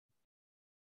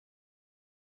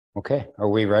Okay, are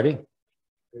we ready?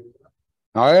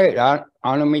 All right,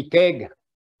 Anamikig,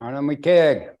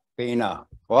 Pina.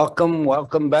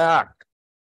 Welcome back.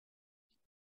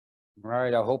 All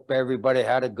right, I hope everybody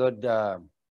had a good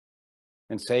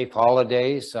and safe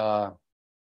holidays.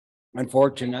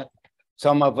 Unfortunate,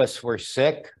 some of us were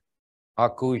sick,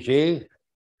 Akuji,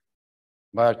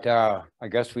 but I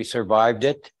guess we survived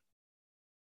it.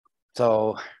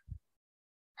 So,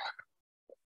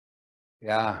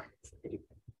 yeah.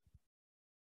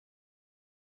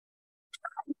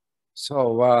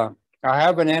 So I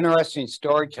have an interesting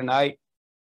story tonight.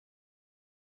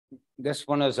 This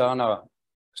one is on a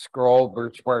scroll,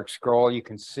 birchbark scroll. You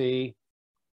can see.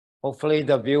 Hopefully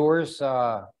the viewers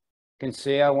can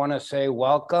see. I want to say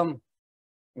welcome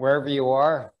wherever you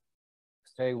are.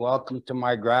 Say welcome to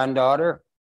my granddaughter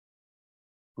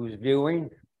who's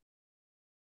viewing.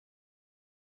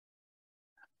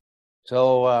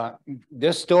 So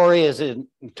this story is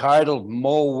entitled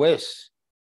Moowis.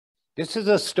 This is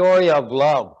a story of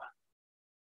love,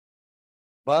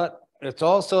 but it's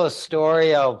also a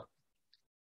story of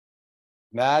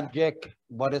magic,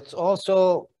 but it's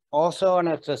also and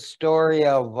it's a story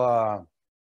of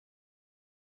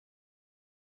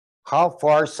how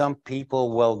far some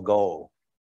people will go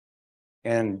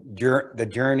in the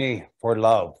journey for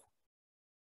love.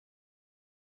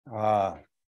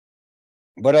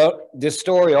 But this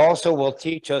story also will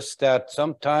teach us that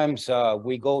sometimes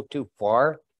we go too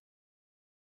far,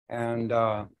 and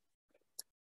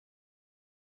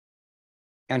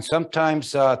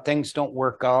sometimes things don't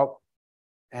work out,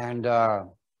 and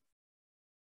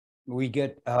we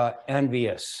get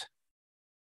envious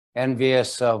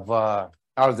of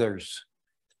others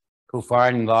who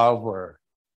find love or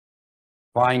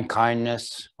find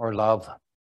kindness or love.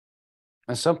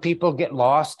 And some people get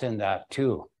lost in that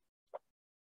too.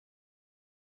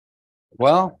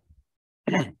 Well,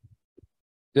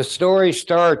 the story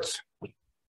starts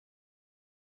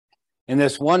in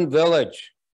this one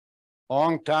village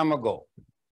long time ago.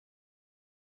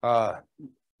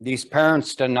 These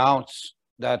parents announced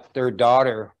that their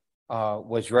daughter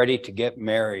was ready to get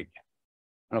married.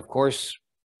 And of course,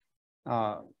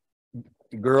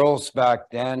 girls back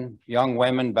then, young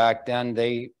women back then,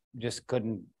 they just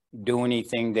couldn't do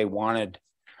anything they wanted.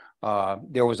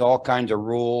 There was all kinds of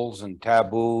rules and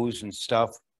taboos and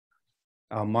stuff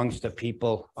amongst the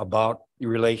people about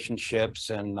relationships,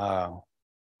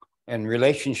 and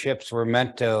relationships were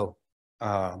meant to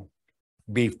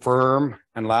be firm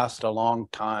and last a long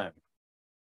time.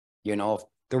 You know,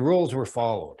 the rules were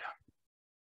followed.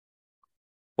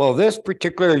 Well, this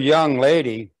particular young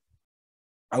lady,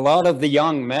 a lot of the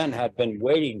young men had been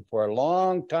waiting for a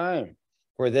long time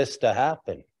for this to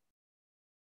happen.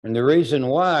 And the reason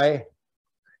why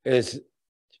is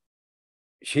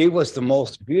she was the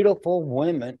most beautiful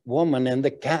woman in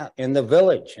the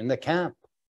village, in the camp.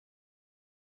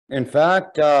 In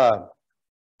fact, the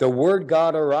word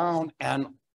got around, and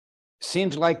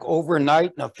seems like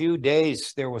overnight, in a few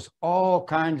days, there was all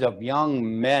kinds of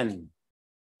young men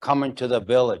coming to the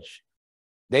village.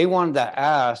 They wanted to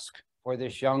ask for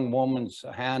this young woman's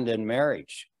hand in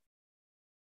marriage.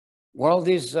 Well,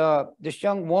 this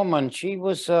young woman, she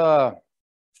was a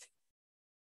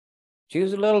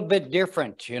little bit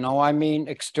different, you know. I mean,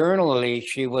 externally,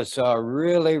 she was a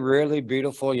really, really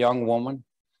beautiful young woman.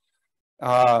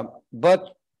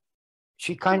 But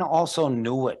she kind of also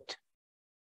knew it,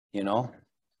 you know.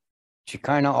 She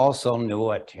kind of also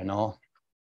knew it, you know.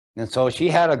 And so she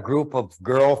had a group of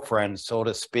girlfriends, so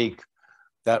to speak,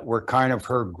 that were kind of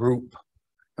her group.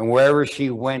 And wherever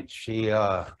she went,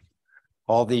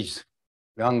 all these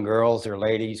young girls or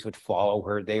ladies would follow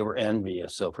her. They were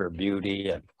envious of her beauty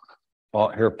and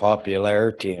her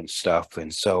popularity and stuff.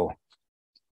 And so,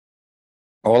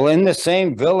 well, in the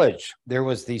same village, there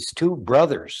was these two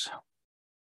brothers.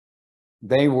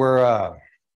 They weren't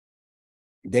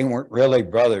really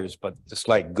brothers, but just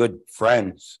like good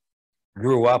friends,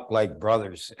 grew up like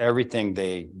brothers, everything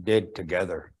they did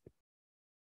together.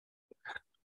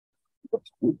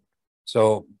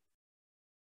 So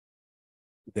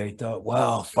they thought,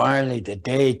 well, finally the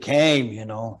day came, you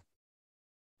know.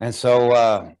 And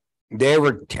so they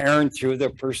were tearing through their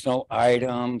personal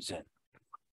items, and,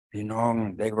 you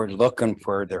know, they were looking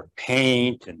for their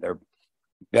paint and their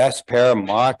best pair of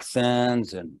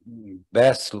moccasins and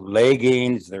best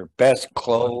leggings, their best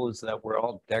clothes that were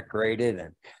all decorated.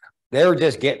 And they were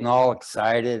just getting all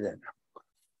excited, and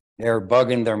they were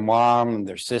bugging their mom and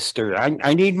their sister.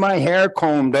 I need my hair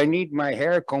combed. I need my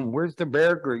hair combed. Where's the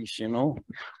bear grease, you know?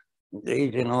 They,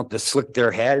 you know, to slick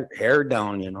their hair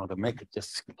down, you know, to make it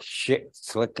just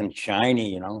slick and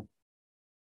shiny, you know.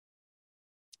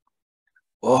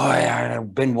 Boy,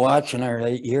 I've been watching her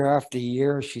year after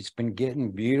year. She's been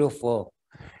getting beautiful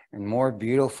and more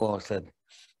beautiful. I said,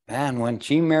 man, when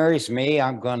she marries me,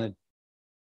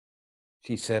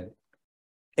 she said,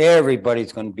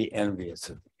 everybody's going to be envious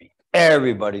of me.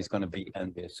 Everybody's going to be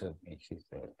envious of me, she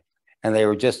said. And they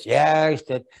were just, yeah, I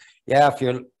said, yeah, if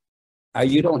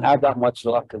you don't have that much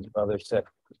luck, his brother said,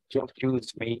 just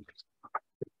choose me.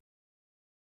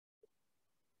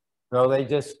 So they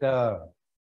just,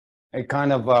 they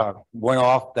kind of went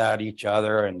off at each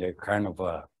other, and they're kind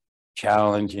of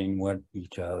challenging with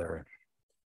each other.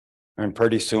 And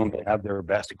pretty soon they have their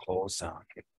best clothes on,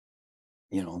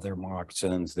 you know, their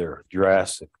moccasins, their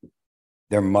dress.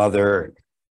 Their mother,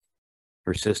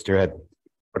 her sister had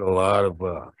put a lot of,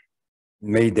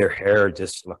 made their hair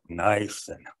just look nice.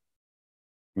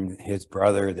 And his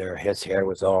brother there, his hair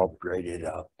was all braided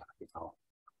up, you know.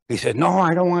 He said, no,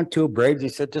 I don't want two braids. He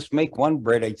said, just make one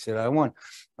braid. I said, I want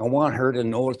her to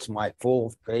notice my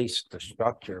full face, the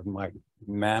structure of my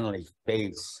manly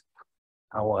face,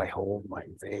 how I hold my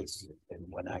face, and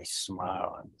when I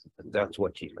smile, that's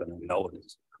what she's going to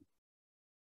notice.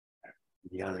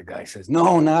 The other guy says,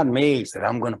 no, not me. He said,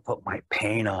 I'm going to put my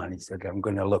paint on. He said, I'm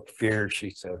going to look fierce. She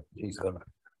said, she's going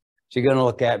to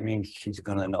look at me and she's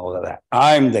going to know that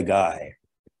I'm the guy.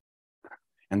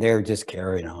 And they were just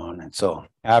carrying on. And so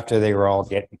after they were all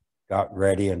got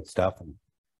ready and stuff, and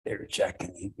they were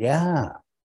checking, yeah,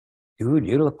 dude,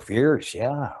 you look fierce.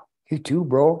 Yeah, you too,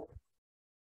 bro.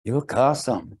 You look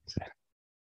awesome. If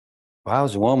I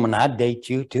was a woman, I'd date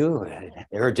you too.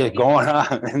 They were just going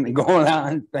on and going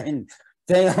on and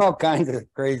saying all kinds of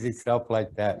crazy stuff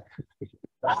like that.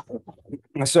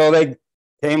 So they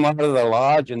came out of the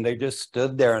lodge and they just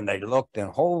stood there and they looked, and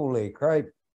holy crap,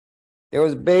 there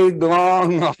was a big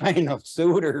long line of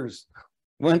suitors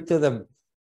went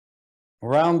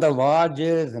around the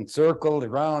lodges and circled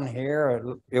around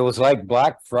here. It was like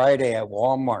Black Friday at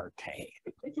Walmart. Hey.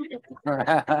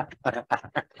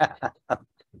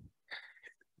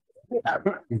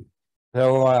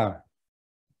 So,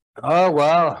 oh,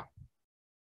 well,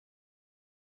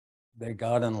 they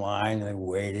got in line and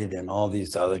waited, and all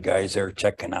these other guys are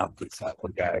checking out these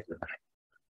other guys.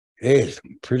 Hey,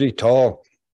 pretty tall,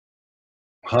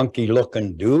 hunky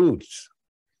looking dudes.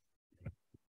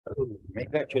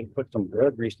 Maybe I should put some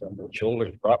blood grease on my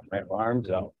shoulders, prop my arms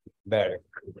out better.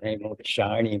 They look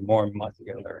shiny, more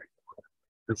muscular.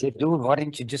 I said, dude, why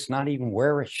didn't you just not even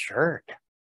wear a shirt?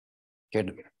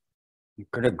 You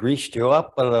could have greased you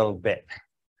up a little bit.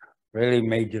 Really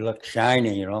made you look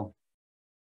shiny, you know.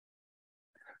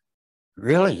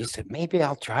 Really? He said, maybe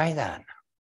I'll try that.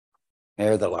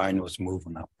 There the line was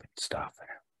moving up and stuff.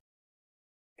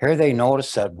 Here they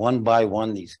noticed that one by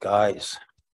one, these guys,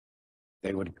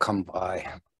 they would come by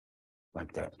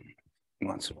like that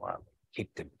once in a while, keep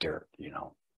the dirt, you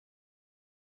know.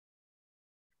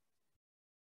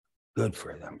 Good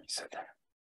for them, he said.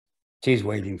 She's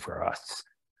waiting for us.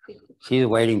 She's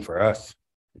waiting for us.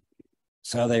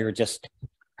 So they were just,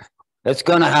 it's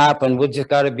going to happen. We just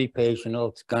got to be patient.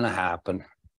 It's going to happen.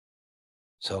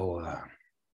 So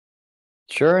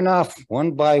sure enough,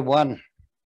 one by one,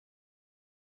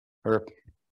 her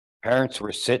parents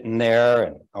were sitting there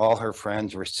and all her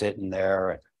friends were sitting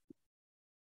there.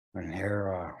 And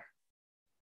here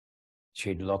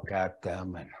she'd look at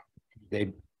them and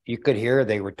you could hear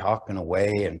they were talking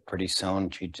away, and pretty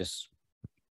soon she'd just,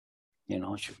 you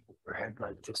know, she'd put her head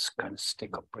like this, kind of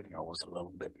stick up her nose a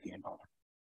little bit, you know.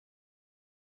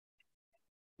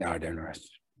 Not interested.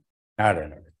 Not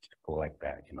interested to go like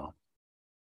that, you know.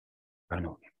 I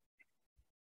know.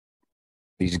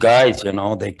 These guys, you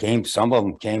know, some of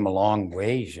them came a long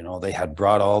ways, you know. They had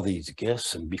brought all these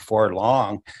gifts, and before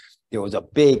long, there was a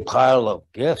big pile of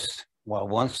gifts. Well,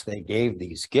 once they gave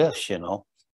these gifts, you know,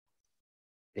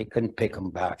 they couldn't pick them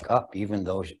back up, even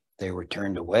though they were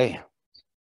turned away.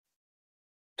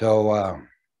 So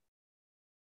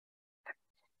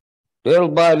little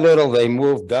by little, they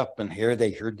moved up, and here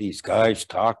they heard these guys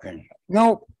talking.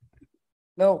 Nope,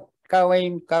 nope,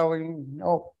 going,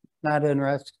 nope, not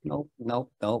interested,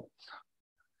 nope.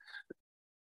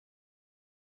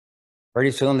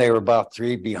 Pretty soon, they were about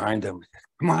three behind them.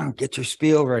 Come on, get your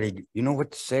spiel ready. You know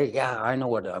what to say? Yeah, I know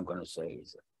what I'm going to say. He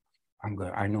said,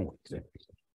 I know what to say.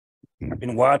 I've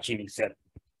been watching, he said.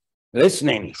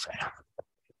 Listening, he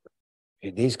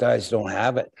said. These guys don't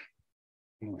have it.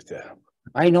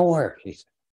 I know her, he said.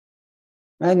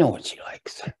 I know what she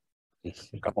likes.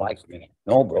 She likes me.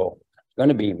 No, bro, it's going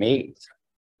to be me.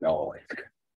 No.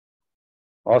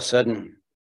 All of a sudden,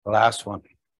 the last one,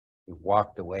 he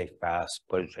walked away fast,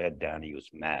 put his head down. He was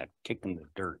mad, kicking the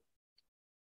dirt.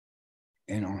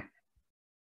 You know,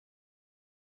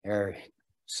 there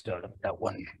stood up,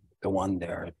 the one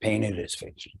there, painted his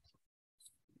face.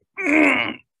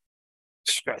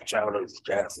 Stretch out his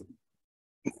chest,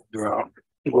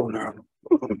 moved around,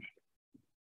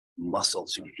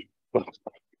 muscles.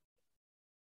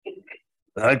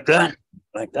 Like that,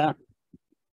 like that.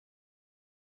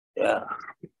 Yeah.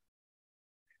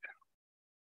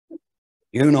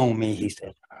 You know me, he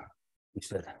said. He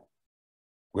said,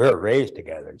 we were raised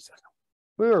together. He said,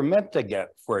 we were meant to get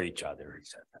for each other. He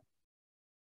said.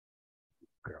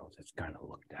 Girls just kind of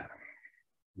looked at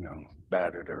him,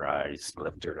 batted her eyes,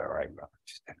 lifted her eyebrows.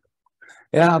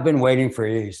 Yeah, I've been waiting for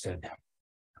you, he said.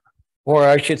 Or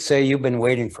I should say, you've been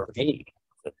waiting for me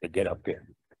to get up here.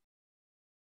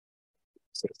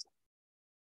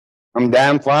 I'm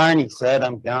damn fine, he said.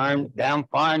 I'm damn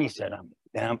fine, he said. I'm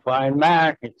damn fine,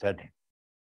 man, he said.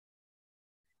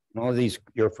 These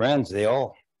your friends, they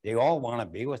all want to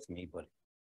be with me, but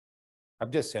I'm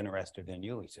just interested in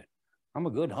you, he said. I'm a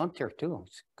good hunter too.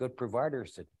 He's a good provider. He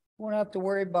said, you won't have to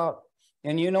worry about.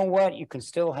 And you know what? You can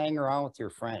still hang around with your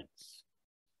friends.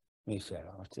 He said,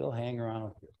 I'll still hang around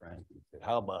with your friends. He said,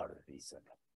 how about it? He said,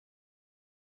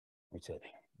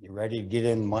 you ready to get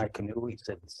in my canoe? He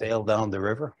said, sail down the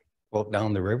river, float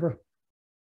down the river.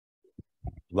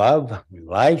 Love,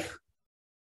 life.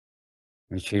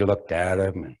 And she looked at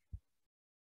him and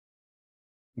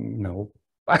no.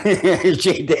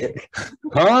 She did.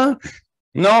 Huh?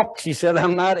 No, she said,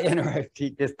 I'm not interested. He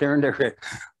just turned her head.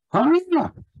 Huh?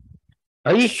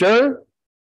 Are you sure?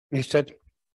 He said,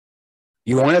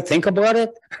 you want to think about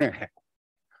it?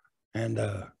 And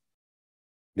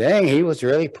dang, he was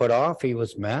really put off. He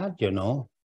was mad,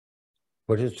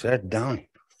 Put his head down.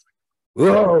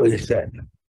 Whoa, he said.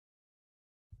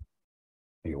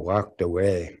 He walked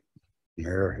away.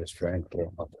 Here, his friend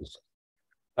came up and said,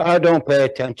 I don't pay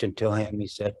attention to him, he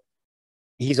said.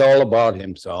 He's all about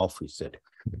himself, he said.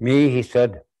 Me, he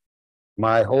said,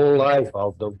 my whole life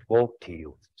I'll devote to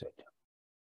you, he said.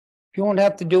 You won't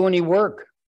have to do any work.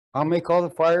 I'll make all the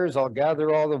fires, I'll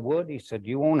gather all the wood, he said.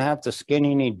 You won't have to skin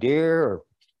any deer or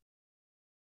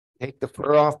take the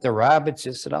fur off the rabbits.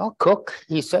 He said, I'll cook,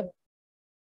 he said.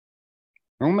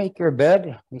 I'll make your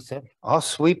bed, he said. I'll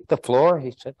sweep the floor,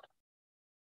 he said.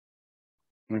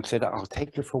 And he said, I'll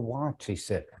take you for walks, he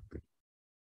said. He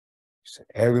said,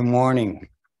 every morning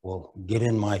we'll get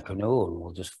in my canoe and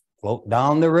we'll just float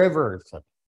down the river. He said,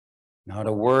 not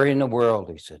a worry in the world,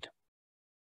 he said.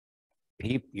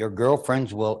 Your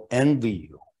girlfriends will envy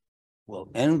you,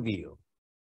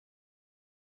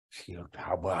 She looked,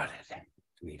 how about it,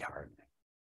 sweetheart?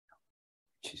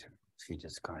 She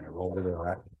just kind of rolled her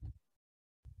eyes.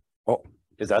 Oh,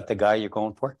 is that the guy you're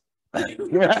going for?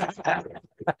 You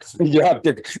have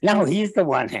to, no, he's the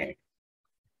one.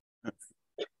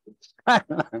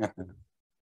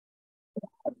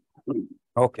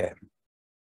 Okay.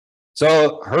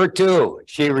 So her too,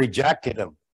 she rejected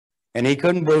him and he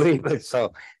couldn't believe it.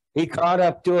 So he caught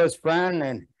up to his friend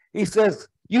and he says,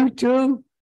 you too?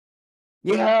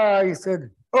 Yeah, he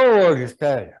said, oh, he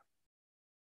said.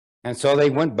 And so they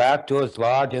went back to his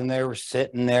lodge and they were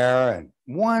sitting there and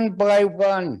one by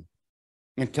one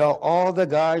until all the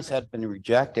guys had been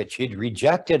rejected. She'd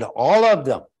rejected all of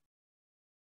them.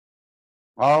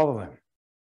 All of them.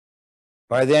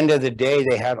 By the end of the day,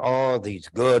 they had all these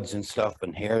goods and stuff,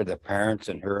 and here the parents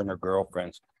and her and her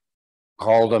girlfriends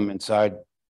called them inside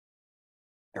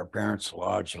their parents'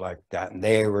 lodge like that, and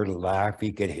they were laughing.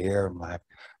 You could hear them laugh.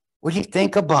 What do you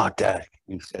think about that?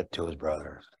 He said to his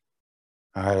brothers.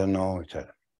 I don't know, he said.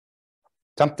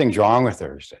 Something's wrong with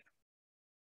her, he said.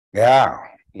 Yeah,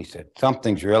 he said,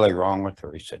 something's really wrong with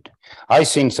her, he said. I've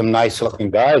seen some nice looking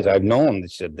guys I've known. He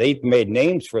said, they've made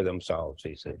names for themselves,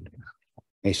 he said.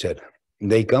 He said,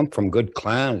 they come from good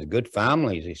clans, good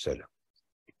families, he said.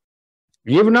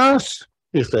 Even us,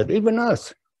 he said, even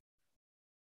us.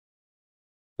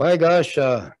 By gosh,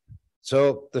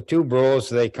 so the two bros,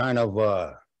 they kind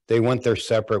of, they went their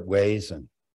separate ways, and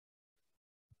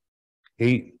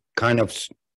he kind of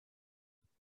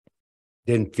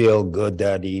didn't feel good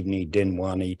that evening. He didn't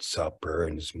want to eat supper,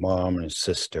 and his mom and his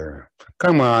sister,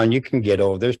 come on, you can get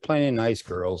over. There's plenty of nice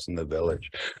girls in the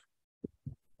village.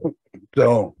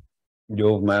 So the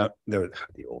old man, the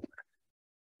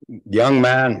young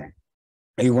man,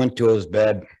 he went to his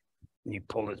bed and he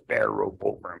pulled his bear rope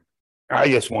over him. I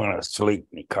just want to sleep,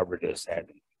 and he covered his head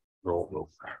and rolled over.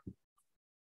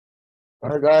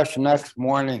 Oh gosh, next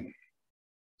morning,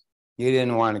 he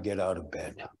didn't want to get out of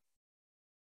bed,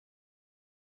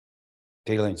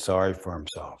 feeling sorry for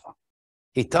himself.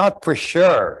 He thought for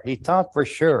sure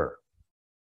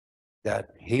that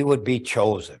he would be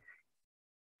chosen.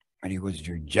 And he was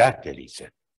rejected, he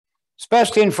said,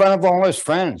 especially in front of all his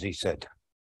friends, he said.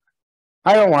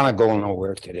 I don't want to go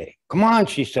nowhere today. Come on,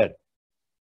 she said.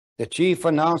 The chief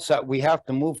announced that we have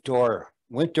to move to our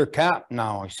winter camp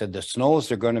now. He said, the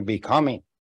snows are going to be coming.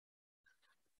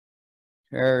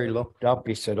 Harry looked up.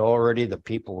 He said, already the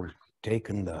people were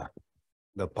taking the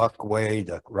puckway,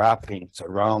 the wrappings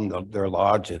around their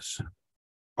lodges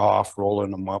off,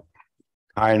 rolling them up,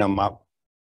 tying them up.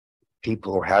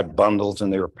 People had bundles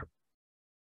and they were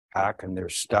packing their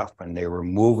stuff and they were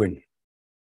moving,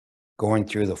 going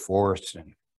through the forest.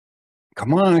 And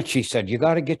come on, she said, you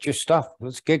got to get your stuff.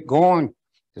 Let's get going.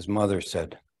 His mother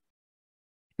said,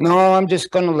 no, I'm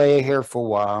just going to lay here for a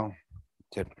while.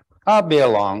 He said, I'll be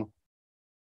along.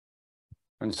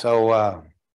 And so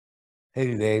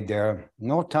he laid there,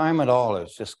 no time at all. It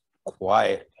was just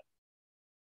quiet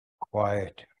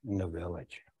in the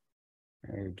village.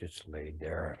 And he just laid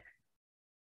there.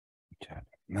 He said,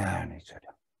 man, he said,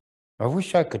 I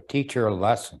wish I could teach her a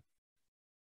lesson.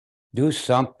 Do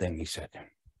something, he said.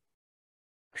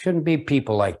 Shouldn't be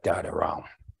people like that around,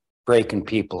 breaking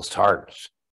people's hearts.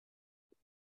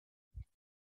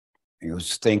 He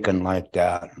was thinking like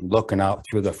that, looking out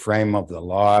through the frame of the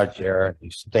lodge there.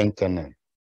 He's thinking,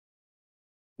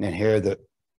 and here the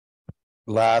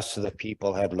last of the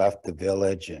people had left the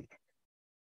village. And,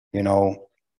 you know,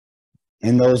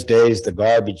 in those days, the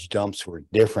garbage dumps were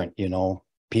different, you know.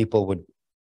 People would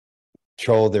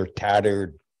throw their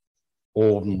tattered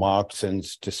old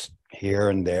moccasins just here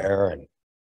and there, and,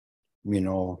 you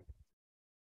know,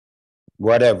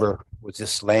 whatever was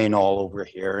just laying all over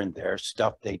here and there,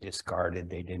 stuff they discarded,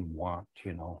 they didn't want,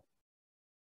 you know.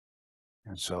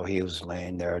 And so he was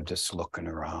laying there just looking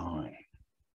around.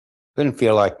 Didn't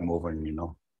feel like moving, you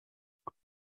know.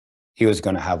 He was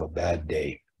going to have a bad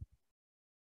day.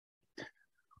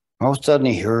 All of a sudden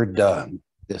he heard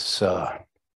this, I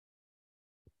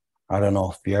don't know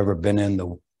if you ever been in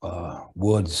the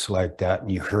woods like that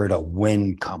and you heard a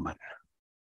wind coming.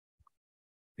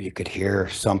 You could hear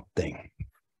something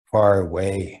far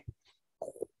away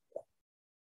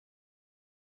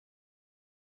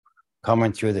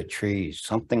coming through the trees.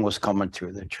 Something was coming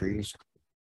through the trees.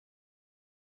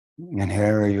 And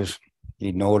Harry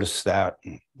he noticed that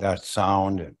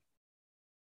sound, and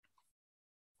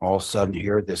all of a sudden you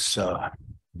hear this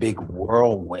big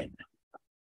whirlwind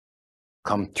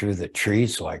come through the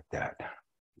trees like that.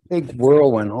 Big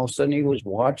whirlwind. All of a sudden he was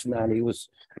watching that. He was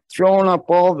throwing up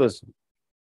all this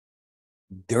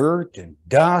dirt and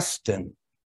dust and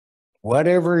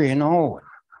whatever, you know.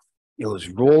 It was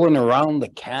rolling around the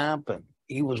camp and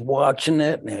he was watching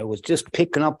it, and it was just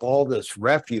picking up all this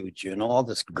refuge and all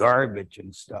this garbage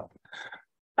and stuff.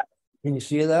 Can you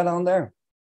see that on there?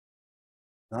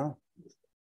 Huh?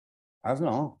 I don't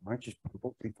know. Aren't you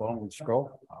supposed to be following the scroll?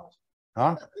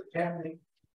 Huh?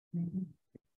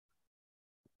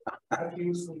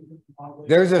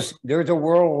 There's a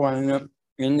whirlwind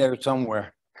in there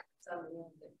somewhere.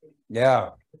 Yeah.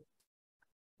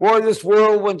 Or this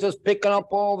whirlwind just picking up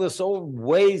all this old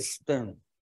waste and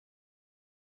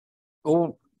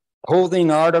old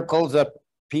clothing articles that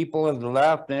people have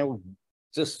left, and it was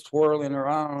just swirling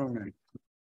around.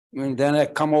 And then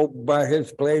it come over by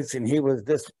his place, and he was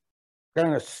just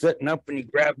kind of sitting up, and he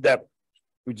grabbed that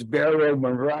his bare robe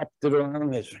and wrapped it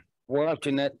around his,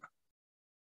 watching it.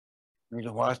 He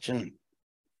was watching.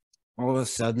 All of a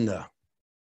sudden,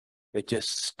 it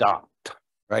just stopped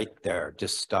right there.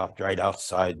 Just stopped right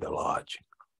outside the lodge.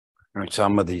 And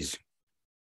some of these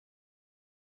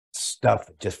stuff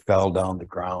just fell down the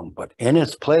ground. But in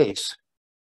its place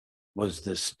was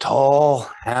this tall,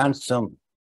 handsome,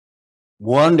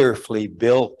 wonderfully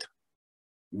built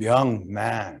young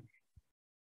man.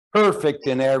 Perfect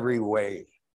in every way,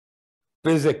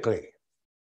 physically.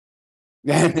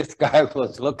 And this guy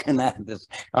was looking at this,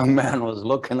 a man was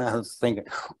looking at us thinking,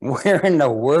 where in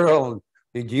the world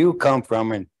did you come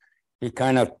from? And he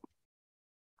kind of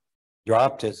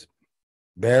dropped his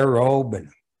bare robe, and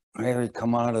there he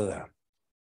come out of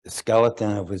the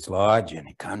skeleton of his lodge, and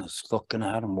he kind of was looking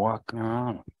at him, walking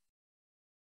around.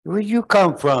 Where'd you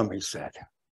come from? He said.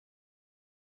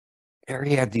 There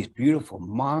he had these beautiful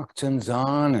moccasins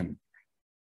on, and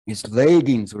his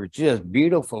leggings were just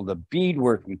beautiful. The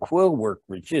beadwork and quill work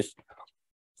were just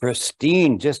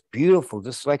pristine, just beautiful,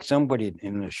 just like somebody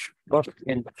in the shirt.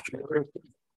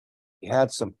 He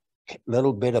had some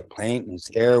little bit of paint, and his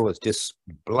hair was just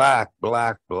black,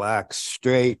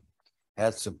 straight.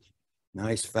 Had some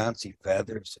nice fancy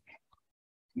feathers.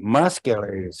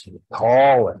 Muscular, he was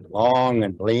tall and long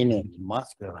and lean and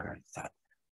muscular. He said,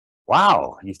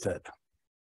 wow, he said.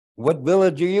 What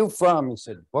village are you from? He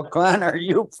said, what clan are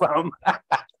you from?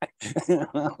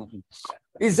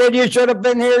 He said, you should have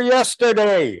been here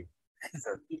yesterday.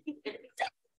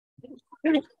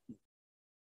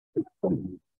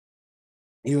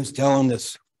 He was telling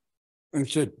this, he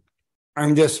said,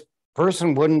 and this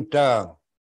person wouldn't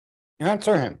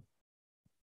answer him.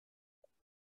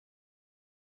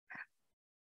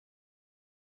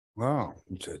 Well,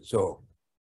 he said, so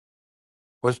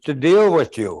what's the deal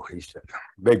with you? He said,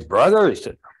 big brother. He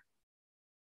said,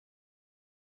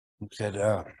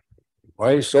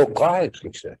 why are you so quiet?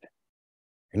 He said,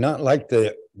 you're not like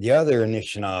the other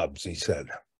Anishinaabes, he said.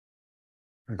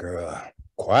 You're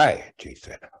quiet, he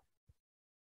said.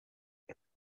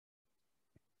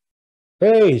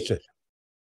 Hey, he said,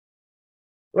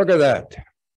 look at that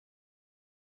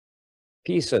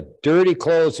piece of dirty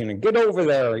clothing and get over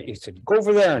there. He said, go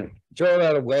over there and throw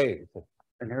that away.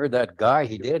 And heard that guy,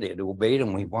 he did it, obeyed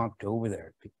him. We walked over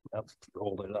there, picked it up,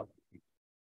 rolled it up,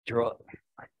 throw it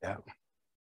like that.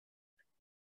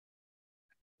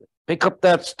 Pick up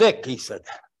that stick, he said.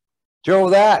 Throw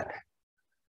that.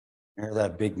 Hear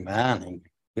that big man,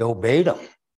 he obeyed him.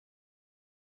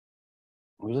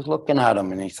 We was looking at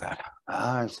him and he said,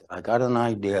 I got an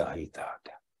idea, he thought.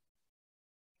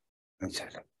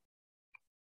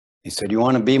 He said, you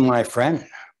want to be my friend?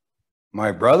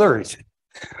 My brother? He said,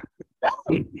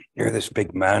 hear this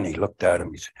big man, he looked at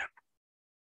him, he said,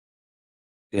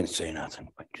 didn't say nothing,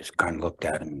 but just kind of looked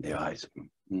at him in the eyes.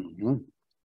 Mm-hmm.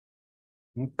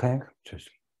 Okay.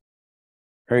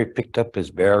 Harry picked up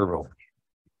his bear rope,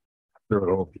 threw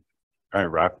it over. I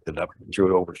wrapped it up and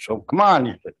threw it over. So come on,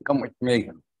 he said, come with me.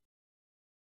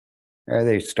 There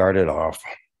they started off,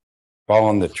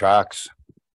 following the tracks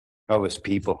of his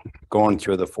people, going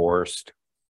through the forest.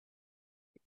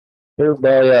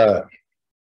 Later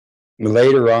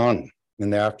on in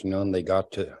the afternoon, they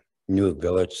got to a new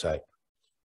village site.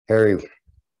 Harry,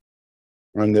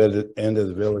 on the end of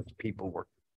the village, people were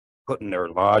putting their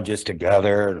lodges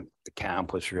together. The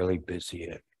camp was really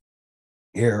busy.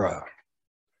 Here,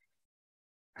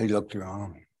 he looked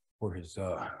around for his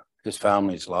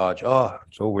family's lodge. Oh,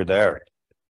 it's over there.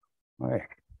 All right,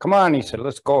 come on, he said,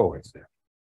 let's go. He said,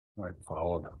 I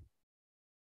followed him.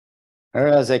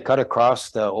 As they cut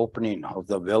across the opening of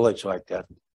the village like that,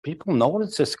 people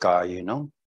noticed this guy, you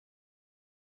know.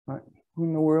 Who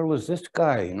in the world is this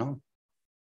guy, you know?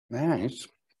 Man, he's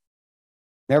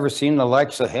never seen the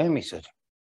likes of him, he said.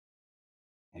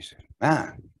 He said,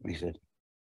 man, he said,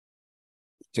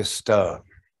 just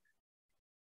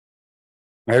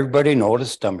everybody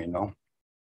noticed him, you know.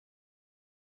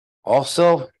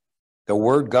 Also, the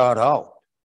word got out.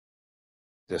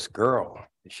 This girl,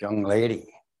 this young lady.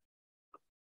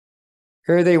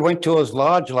 Here they went to his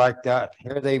lodge like that.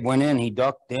 Here they went in, he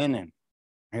ducked in, and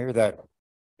here that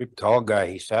big tall guy,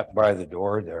 he sat by the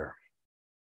door there.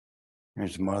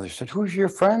 His mother said, who's your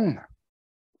friend?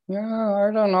 Yeah,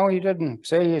 I don't know. He didn't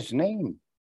say his name.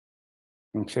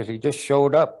 He said, he just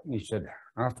showed up. He said,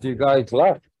 after you guys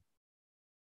left.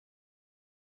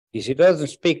 He said, doesn't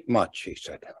speak much, he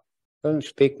said. Doesn't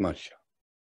speak much.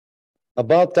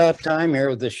 About that time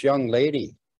here, this young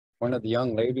lady, one of the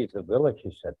young ladies of the village,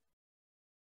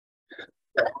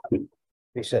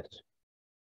 he said,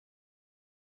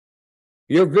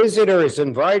 your visitor is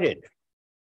invited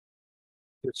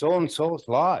to so-and-so's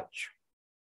lodge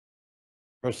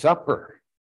for supper.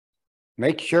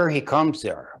 Make sure he comes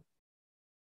there.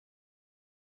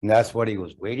 And that's what he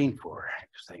was waiting for. He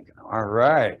was thinking, all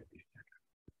right.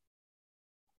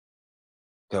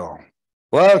 So,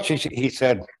 well, he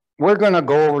said, we're going to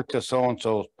go over to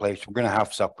so-and-so's place. We're going to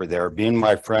have supper there. Being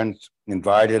my friends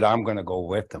invited, I'm going to go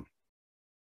with them.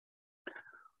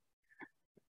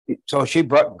 So she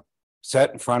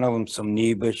set in front of him some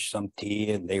neebish, some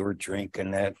tea, and they were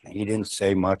drinking it. He didn't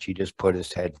say much. He just put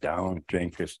his head down,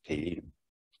 drank his tea.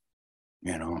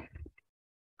 You know,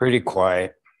 pretty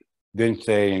quiet. Didn't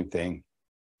say anything.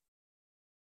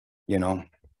 You know,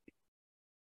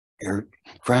 your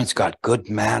friend's got good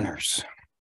manners.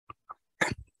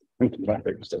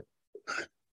 So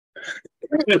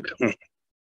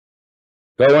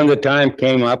when the time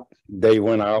came up, they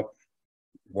went out,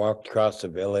 walked across the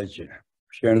village, and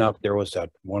sure enough, there was that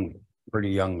one pretty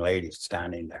young lady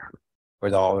standing there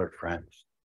with all her friends.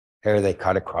 Here they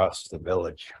cut across the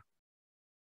village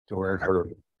to where her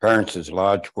parents'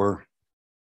 lodge were.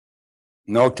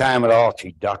 No time at all,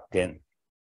 she ducked in.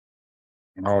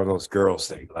 And all those girls,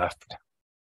 they left.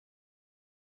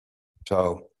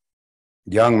 So,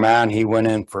 young man, he went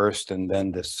in first, and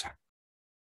then this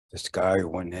guy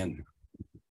went in.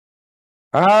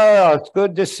 Ah, it's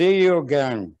good to see you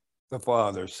again, the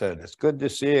father said. It's good to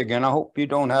see you again. I hope you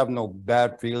don't have no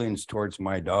bad feelings towards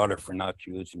my daughter for not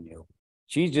choosing you.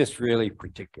 She's just really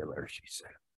particular, she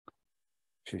said.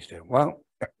 She said, well,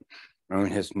 And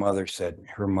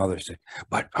her mother said,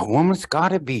 but a woman's got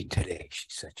to be today. She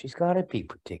said, she's got to be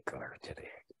particular today.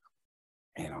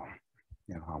 You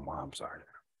know how moms are.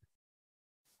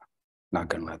 Not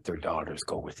going to let their daughters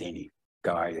go with any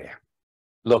guy that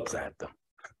looks at them.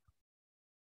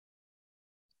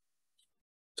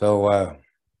 So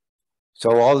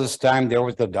all this time there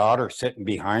was the daughter sitting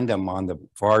behind them on the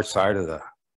far side of the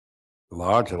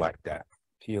lodge like that.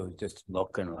 She was just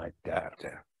looking like that.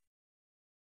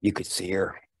 You could see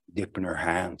her dipping her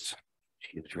hands.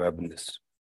 She was rubbing this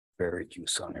berry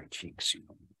juice on her cheeks.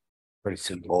 Pretty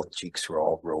soon both cheeks were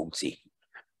all rosy,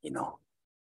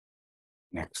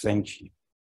 Next thing she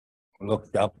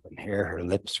looked up and here her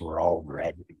lips were all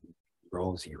red,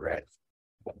 rosy red.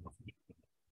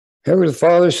 Here the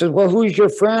father said, well, who's your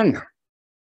friend?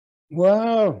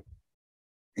 Well,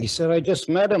 he said, I just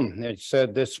met him. He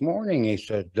said this morning, he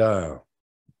said,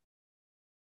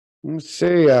 let's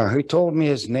see, he told me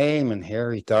his name, and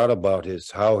here he thought about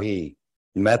how he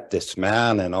met this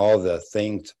man and all the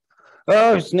things.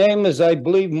 Oh, his name is, I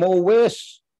believe,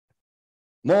 Moowis.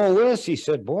 Moowis, he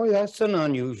said, boy, that's an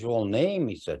unusual name,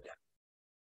 he said.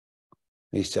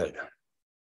 He said,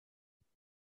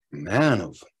 man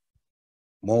of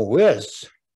Moowis,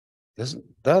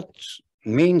 that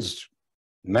means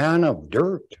man of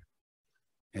dirt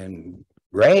and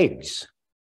rags.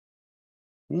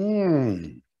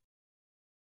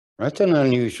 That's an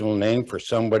unusual name for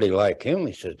somebody like him.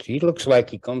 He says, he looks like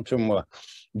he comes from a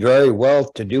very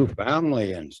well-to-do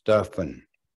family and stuff. And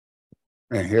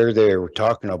here they were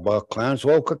talking about clans.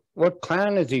 Well, what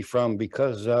clan is he from?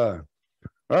 Because,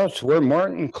 we're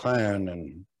Martin clan.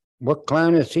 And what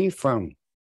clan is he from?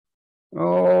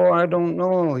 Oh, I don't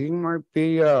know. He might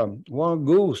be Wild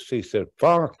Goose. He said,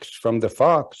 Fox, from the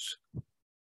Fox.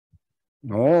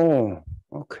 Oh,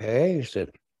 okay. He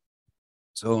said,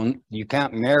 so you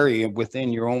can't marry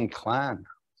within your own clan.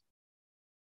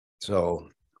 So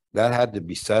that had to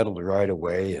be settled right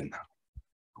away. And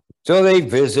so they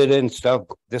visited and stuff.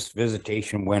 This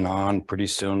visitation went on. Pretty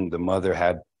soon the mother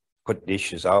had put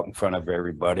dishes out in front of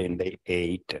everybody and they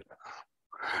ate.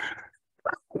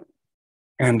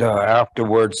 And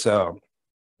afterwards,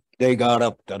 they got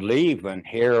up to leave. And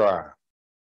here,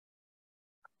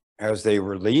 as they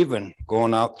were leaving,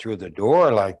 going out through the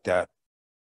door like that,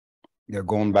 they're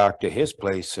going back to his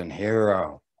place, and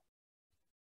here,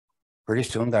 pretty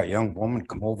soon that young woman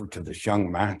come over to this young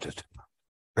man and said,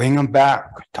 bring him back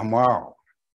tomorrow.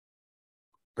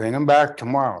 Bring him back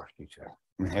tomorrow, she said.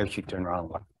 And here she turned around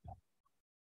and left.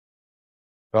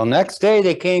 Well, next day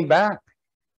they came back.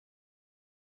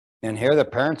 And here the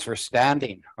parents were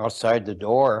standing outside the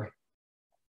door.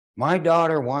 My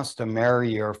daughter wants to marry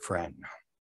your friend.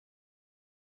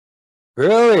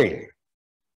 Really?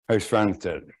 His friend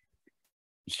said.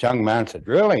 This young man said,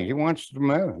 really? He wants to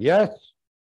marry? Yes.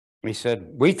 He said,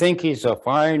 we think he's a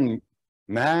fine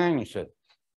man. He said,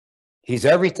 he's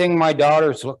everything my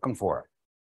daughter's looking for.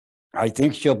 I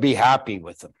think she'll be happy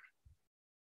with him.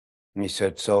 And he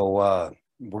said, so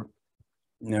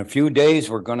in a few days,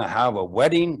 we're going to have a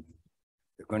wedding.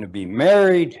 They're going to be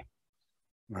married.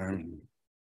 And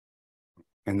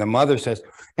the mother says,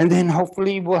 and then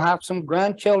hopefully we'll have some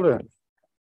grandchildren,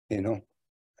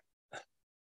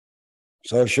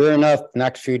 So sure enough,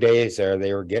 next few days there,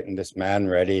 they were getting this man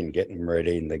ready and getting him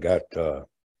ready, and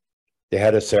they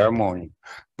had a ceremony.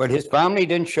 But his family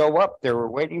didn't show up. They were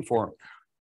waiting for him.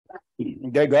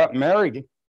 They got married.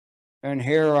 And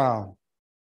here,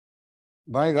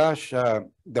 by gosh,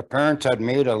 the parents had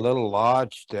made a little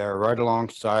lodge there right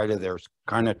alongside of theirs,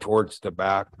 kind of towards the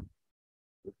back.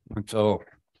 And so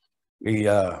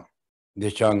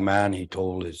this young man, he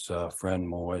told his friend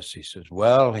Moowis, he says,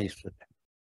 well, he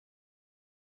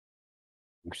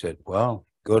said, well,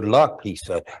 good luck, he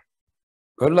said.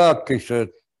 Good luck, he said.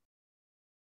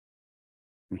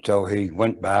 And so he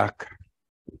went back.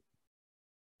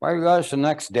 My gosh, the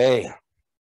next day,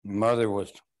 mother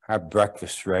had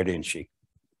breakfast ready, and she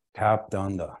tapped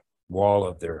on the wall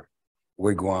of their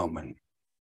wigwam, and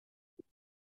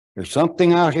there's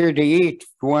something out here to eat if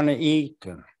you want to eat.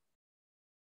 And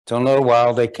so in a little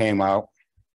while they came out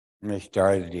and they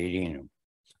started eating.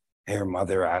 Her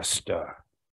mother asked,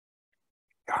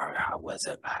 how was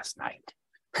it last night?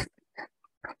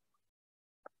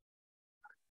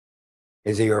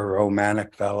 Is he a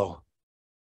romantic fellow?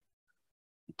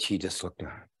 She just looked at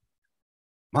her.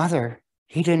 Mother,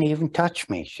 he didn't even touch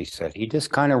me, she said. He just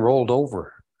kind of rolled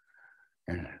over.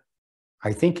 And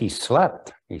I think he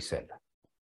slept, he said.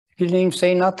 He didn't even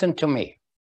say nothing to me.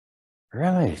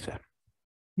 Really? He said,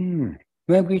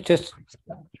 maybe just,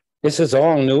 this is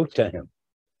all new to him.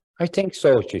 I think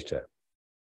so, she said.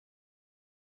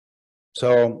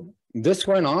 So this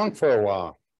went on for a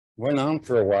while. Went on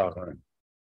for a while.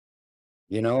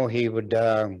 You know, he would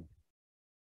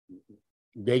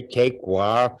they'd take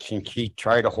walks and she'd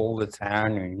try to hold his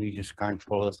hand and he just kind of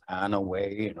pull his hand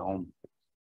away, you know.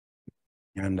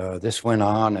 And this went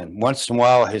on, and once in a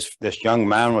while this young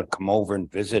man would come over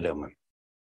and visit him,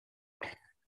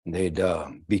 and they'd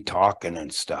be talking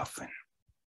and stuff.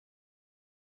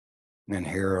 And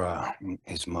here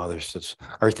his mother says,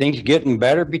 "Are things getting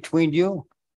better between you?"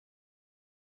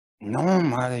 "No,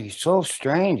 mother, he's so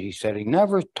strange." He said, "He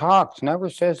never talks, never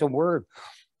says a word.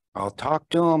 I'll talk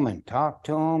to him,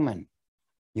 and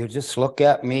he'll just look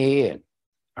at me, and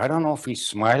I don't know if he's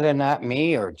smiling at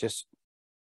me or just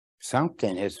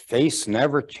something. His face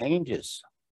never changes."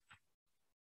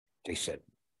 They said,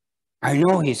 "I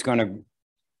know he's going to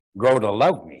grow to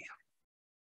love me."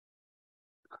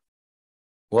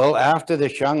 Well, after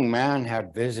this young man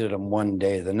had visited him one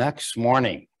day, the next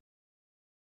morning,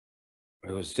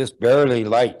 it was just barely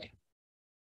light.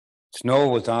 Snow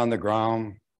was on the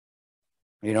ground.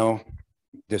 You know,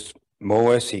 this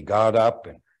Moowis, he got up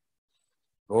and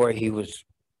boy, he was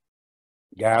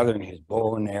gathering his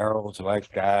bow and arrows like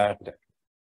that,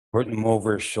 putting them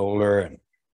over his shoulder,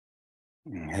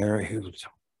 and here he was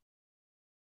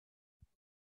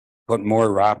putting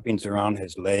more wrappings around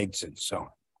his legs and so on.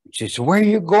 She said, "Where are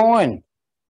you going?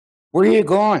 Where are you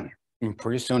going?" And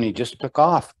pretty soon he just took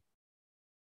off.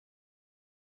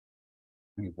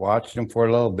 We watched him for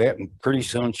a little bit, and pretty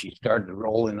soon she started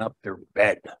rolling up their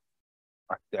bed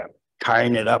like that,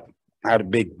 tying it up, had a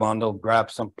big bundle,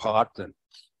 grabbed some pots, and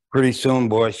pretty soon,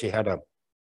 boy, she had a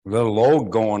little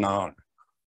load going on,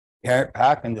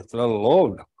 packing this little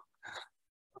load.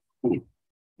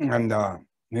 And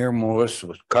here Moowis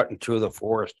was cutting through the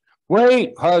forest.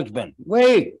 "Wait, husband,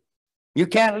 wait. You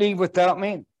can't leave without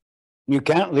me. You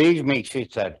can't leave me," she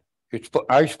said.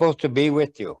 "I'm supposed to be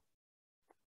with you."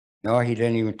 No, he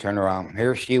didn't even turn around.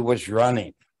 Here she was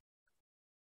running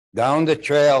down the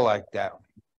trail like that,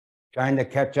 trying to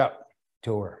catch up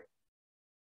to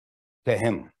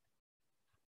him.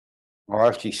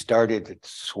 Or she started to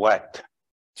sweat.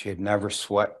 She had never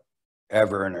sweat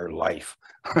ever in her life.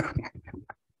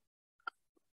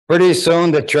 Pretty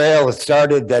soon the trail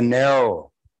started to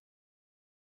narrow.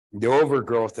 The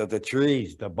overgrowth of the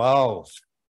trees, the boughs,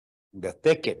 the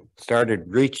thicket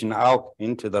started reaching out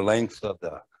into the length of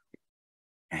the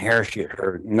hair.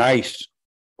 Her nice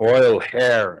oiled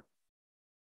hair,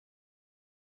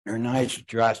 her nice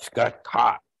dress got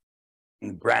caught in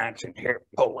the branch and hair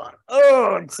pulled on.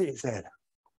 "Oh," she said.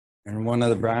 And one of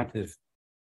the branches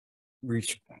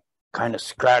reached, kind of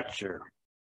scratched her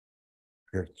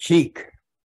cheek.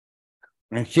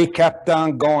 And she kept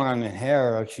on going, and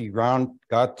here she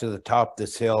got to the top of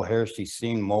this hill. Here she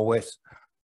seen Moowis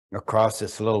across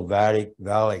this little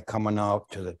valley coming up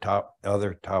to the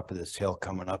other top of this hill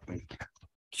coming up. And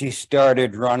she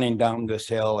started running down this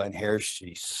hill, and here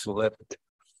she slipped.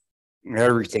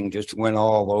 Everything just went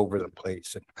all over the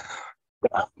place. And,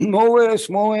 "Moowis,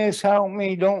 Moowis, help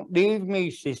me. Don't leave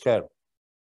me," she said.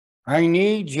 "I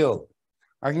need you.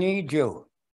 I need you."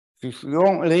 She said,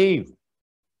 "Don't leave."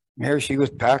 Here she was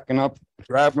packing up,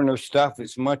 grabbing her stuff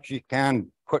as much as she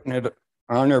can, putting it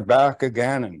on her back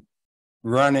again and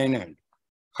running and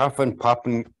huffing,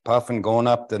 puffing, going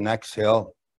up the next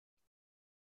hill.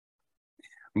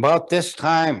 About this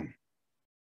time,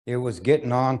 it was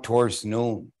getting on towards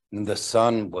noon and the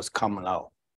sun was coming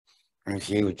out. And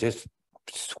she was just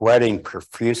sweating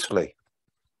profusely.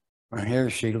 And here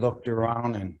she looked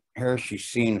around, and here she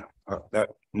seen that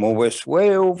Moowis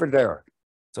way over there.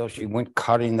 So she went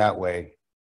cutting that way,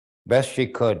 best she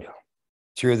could,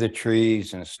 through the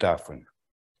trees and stuff.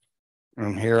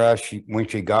 And here, when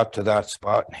she got to that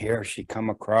spot, and here she come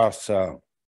across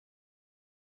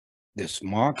this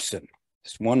moccasin,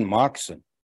 this one moccasin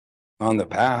on the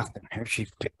path, and here she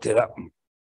picked it up.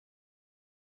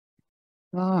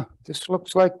 "Ah, this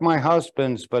looks like my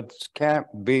husband's, but it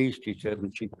can't be," she said.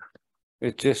 And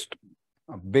it's just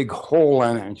a big hole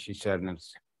in it, and she said, and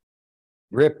it's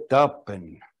ripped up,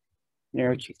 and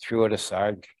she threw it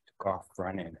aside. She took off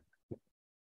running.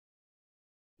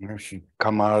 She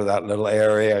come out of that little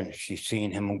area, and she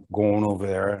seen him going over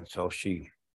there, and so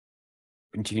she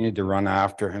continued to run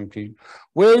after him. She,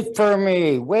 wait for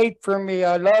me,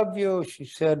 I love you," she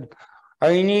said.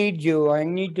 "I need you, I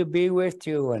need to be with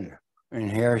you." And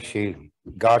here she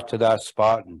got to that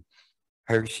spot, and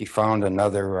here she found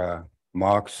another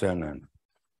moccasin and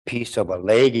piece of a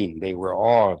legging. They were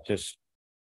all just,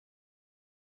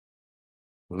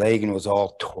 legging was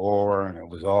all torn. It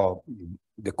was all,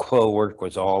 the quill work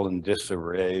was all in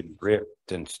disarray,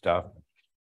 ripped and stuff.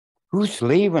 "Who's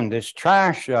leaving this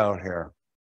trash out here?"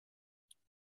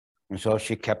 And so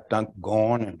she kept on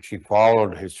going and she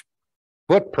followed his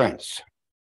footprints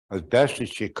as best as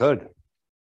she could.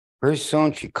 Pretty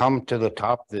soon she come to the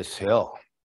top of this hill.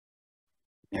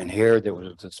 And here there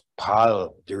was this pile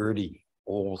of dirty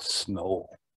old snow.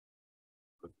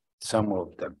 Some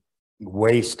of the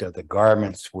waste of the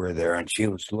garments were there. And she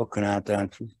was looking at that.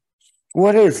 And she,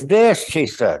 "What is this?" she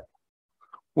said.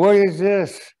 "What is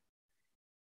this?"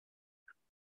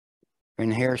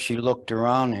 And here she looked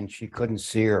around and she couldn't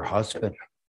see her husband.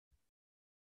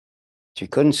 She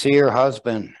couldn't see her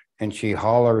husband. And she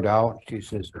hollered out. She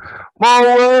says,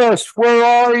 "Moowis, where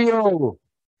are you?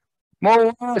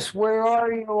 Moowis, where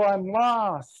are you? I'm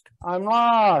lost. I'm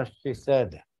lost," she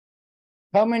said.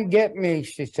 "Come and get me,"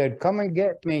 she said. "Come and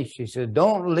get me." She said,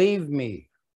 "Don't leave me.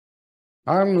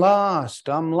 I'm lost.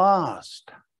 I'm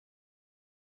lost."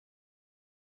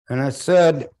 And I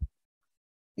said,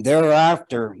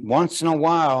 thereafter, once in a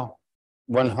while,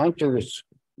 when hunters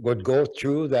would go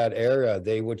through that area,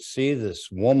 they would see this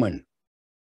woman.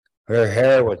 Her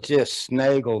hair was just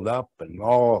snaggled up and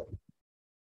all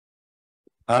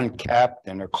unkept,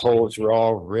 and her clothes were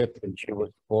all ripped, and she was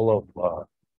full of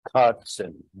cuts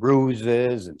and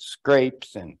bruises and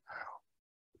scrapes, and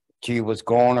she was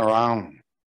going around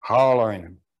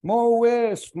hollering,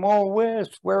 "Moowis, Moowis,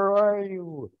 where are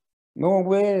you?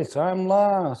 Moowis, I'm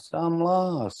lost, I'm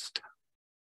lost."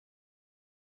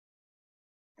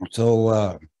 So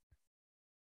a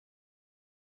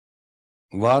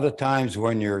lot of times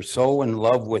when you're so in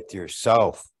love with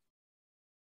yourself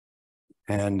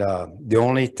and the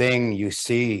only thing you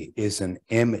see is an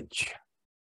image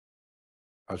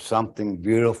of something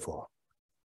beautiful,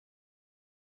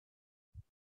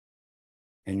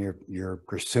 and you're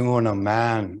pursuing a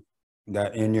man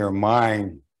that in your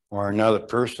mind, or another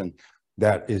person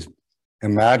that is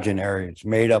imaginary, it's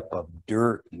made up of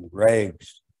dirt and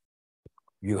rags,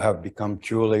 you have become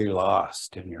truly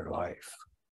lost in your life.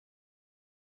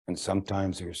 And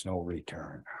sometimes there's no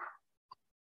return.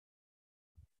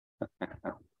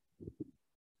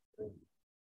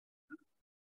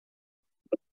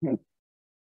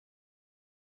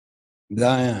 The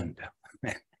end.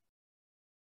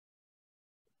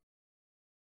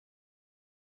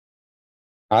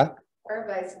 Huh? Or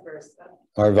vice versa.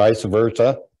 Or vice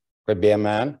versa. Could be a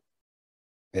man.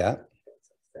 Yeah.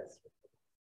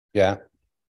 Yeah.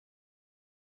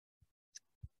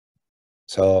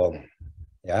 So,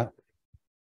 yeah.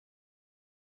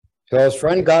 So his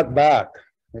friend got back.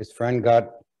 His friend got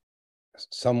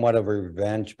somewhat of a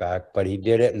revenge back, but he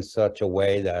did it in such a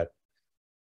way that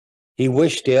he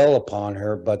wished ill upon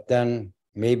her, but then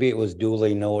maybe it was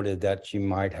duly noted that she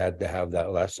might had to have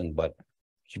that lesson, but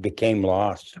she became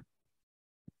lost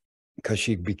because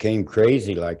she became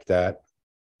crazy like that.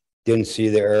 Didn't see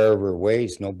the error of her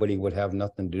ways. Nobody would have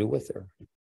nothing to do with her.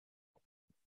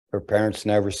 Her parents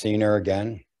never seen her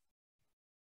again.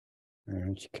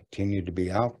 And she continued to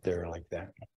be out there like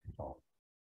that. So,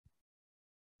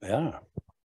 yeah.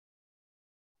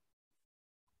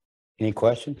 Any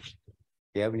questions?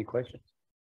 Do you have any questions?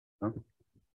 Huh?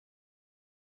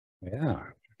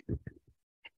 Yeah.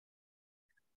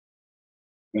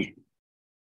 How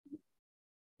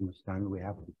much time do we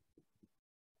have?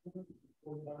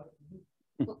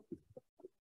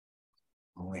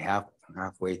 Only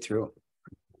halfway through.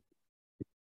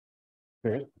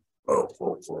 Okay. Oh.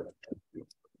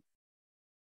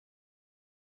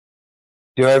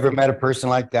 Do you ever met a person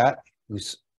like that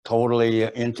who's totally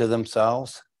into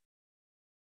themselves?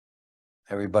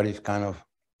 Everybody's kind of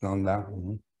going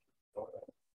down.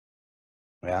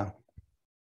 Yeah.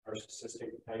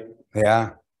 Narcissistic type.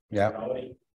 Yeah. Yeah.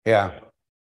 Yeah.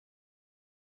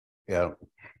 Yeah.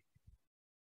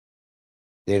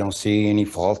 They don't see any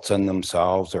faults in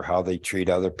themselves or how they treat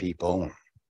other people.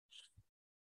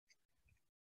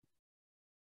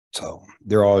 So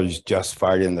they're always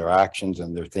justified in their actions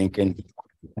and their thinking.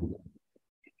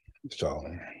 So.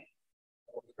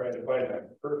 Trying to find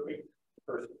that perfect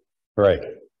person. Right.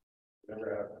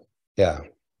 Never happened. Yeah.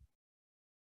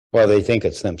 Well, they think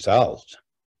it's themselves.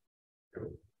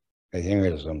 They think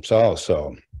it's themselves.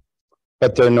 So,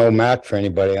 but they're no match for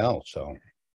anybody else. So,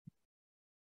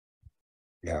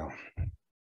 yeah.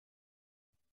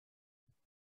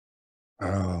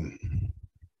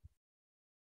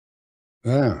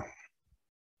 Yeah.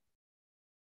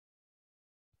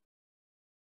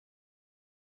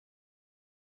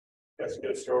 That's a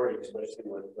good story, especially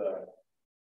with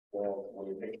well, when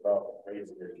you think about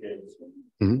raising your kids,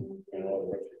 Mhm. you know,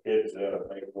 what your kids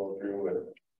might go through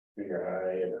with junior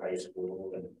high and high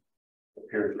school and the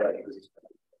peer pressures.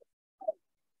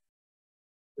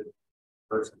 The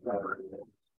person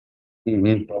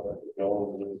Mhm.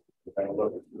 kind of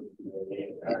look at the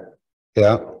impact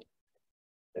Yeah.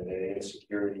 And the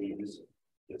insecurities,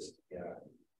 just, yeah.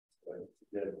 But it's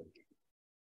good.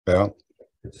 Yeah.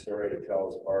 Good story to tell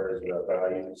as far as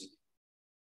values.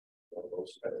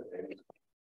 Those type of things.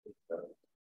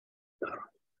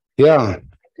 Yeah.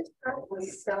 It's probably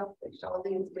selfish, all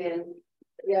these men,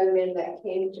 young men that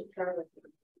came to her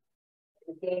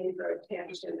and gained her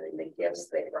attention and the gifts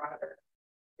they brought her.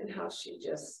 And how she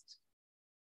just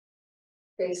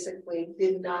basically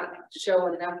did not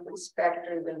show enough respect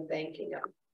or even thanking him.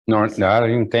 No, not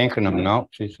even thinking of them. No,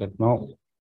 she said, no.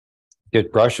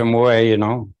 Just brush them away, you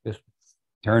know, just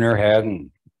turn her head and.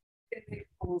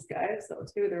 Those guys though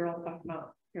too, they're all talking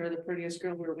about, you're the prettiest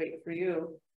girl, we're waiting for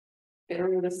you. They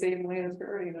were the same way as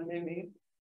her, you know what I mean?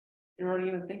 They weren't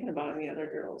even thinking about any other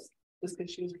girls, just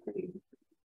because she was pretty.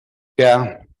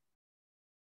 Yeah.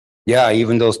 Yeah,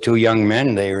 even those two young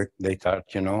men, they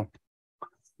thought, you know,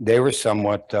 they were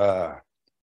somewhat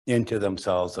into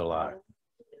themselves a lot.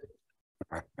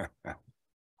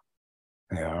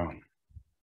 Yeah.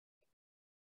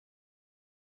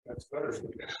 That's better.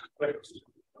 Clicks.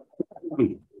 I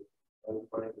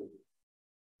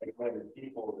find that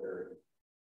people that are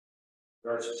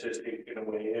narcissistic in a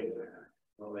way, and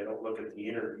they don't look at the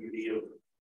inner beauty of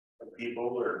people,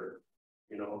 or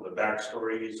the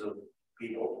backstories of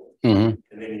people, Mm-hmm.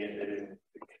 and then it can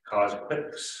cause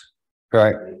clicks.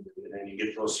 Right. And then you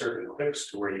get those certain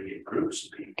clicks to where you get groups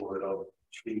of people that'll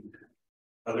treat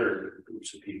other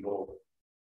groups of people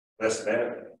less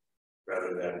than,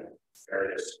 rather than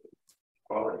fairness,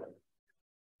 equality.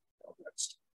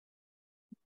 That's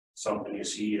something you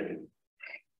see in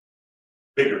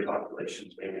bigger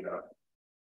populations, maybe not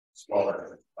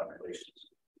smaller populations,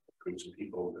 groups of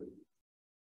people that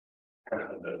kind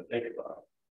of to think about.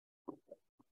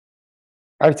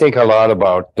 I think a lot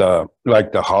about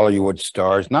like the Hollywood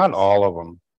stars, not all of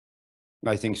them.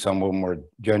 I think some of them were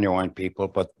genuine people,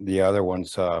 but the other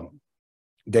ones,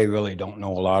 they really don't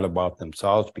know a lot about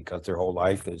themselves because their whole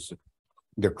life is,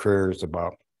 their career is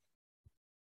about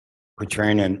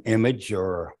portraying an image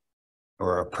or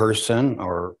a person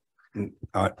or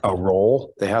a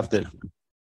role. They have to.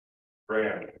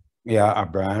 Brand. Yeah, a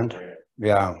brand.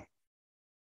 Yeah.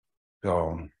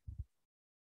 So.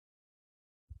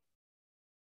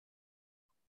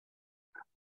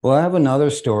 Well, I have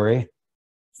another story,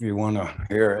 if you want to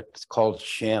hear it. It's called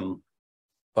Shim,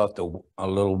 about a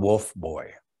little wolf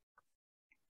boy.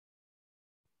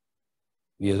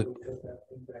 He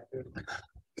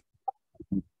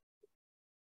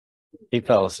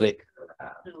fell asleep.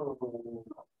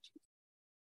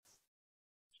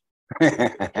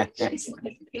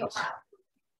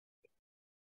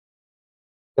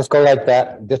 Just go like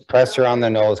that. Just press her on the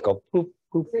nose. Go poop,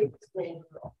 poop.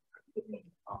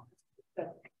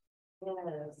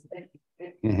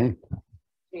 Mm-hmm.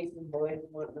 Jason Boyd and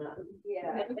whatnot.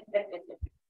 Yeah.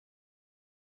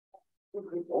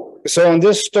 So in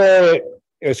this story,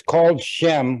 it's called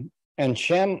Shem, and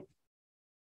Shem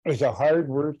is a hard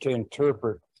word to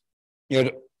interpret.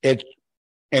 It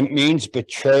means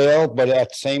betrayal, but at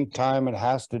the same time, it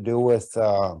has to do with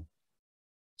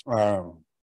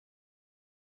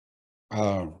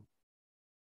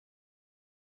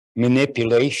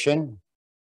manipulation.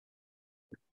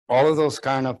 All of those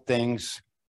kind of things.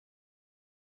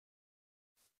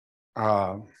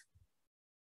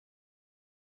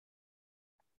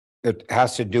 It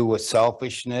has to do with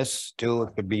selfishness too.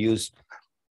 It could be used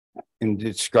in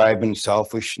describing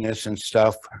selfishness and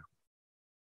stuff.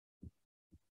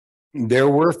 There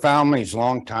were families a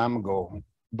long time ago,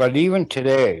 but even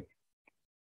today,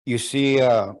 you see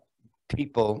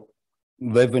people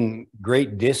living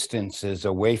great distances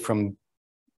away from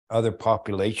other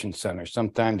population centers.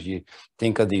 Sometimes you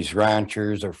think of these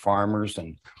ranchers or farmers,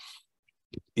 and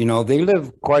they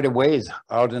live quite a ways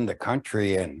out in the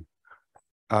country, and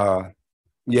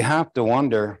you have to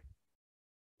wonder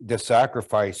the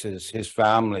sacrifices his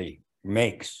family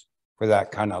makes for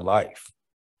that kind of life.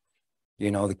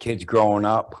 The kids growing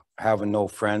up having no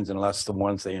friends unless the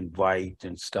ones they invite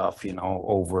and stuff,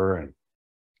 over, and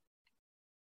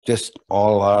just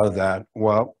all out of that.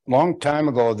 Well, long time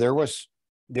ago, there was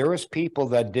people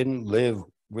that didn't live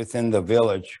within the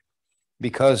village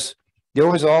because there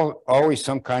was always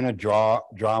some kind of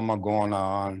drama going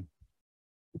on.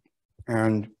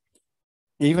 And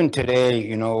even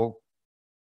today,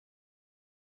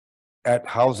 at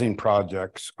housing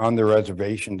projects on the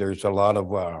reservation, there's a lot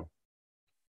of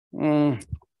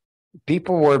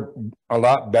people were a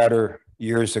lot better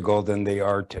years ago than they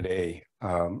are today.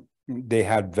 They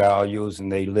had values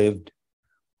and they lived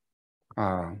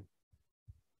a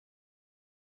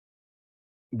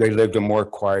more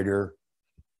quieter,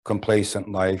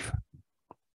 complacent life.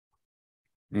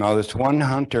 Now, this one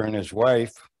hunter and his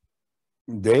wife,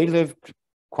 they lived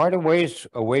quite a ways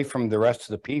away from the rest of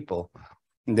the people.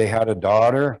 They had a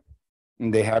daughter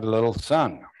and they had a little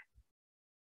son,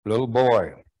 little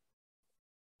boy.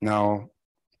 Now,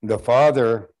 the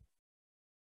father,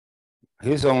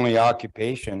 his only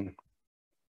occupation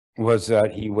was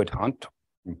that he would hunt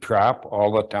and trap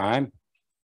all the time.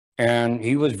 And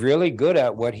he was really good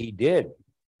at what he did.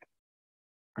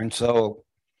 And so,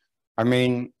 I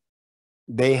mean,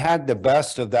 they had the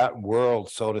best of that world,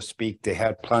 so to speak. They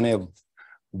had plenty of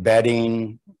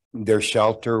bedding. Their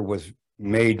shelter was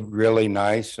made really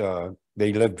nice.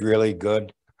 They lived really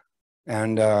good.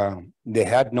 And they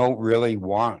had no really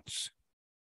wants.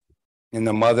 And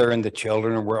the mother and the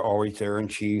children were always there.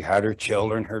 And she had her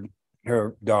children,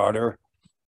 her daughter,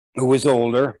 who was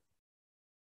older.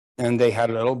 And they had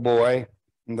a little boy.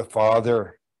 And the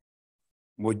father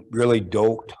would really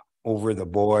dote over the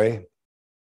boy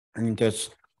and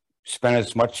just spent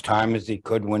as much time as he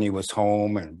could when he was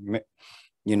home. And,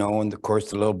 you know, and of course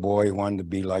the little boy wanted to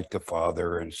be like the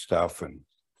father and stuff.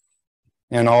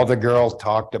 And all the girl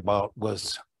talked about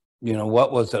was, you know,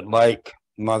 what was it like,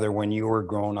 mother, when you were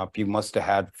growing up? You must have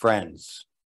had friends.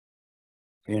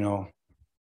 You know,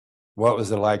 what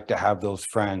was it like to have those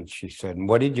friends? She said, and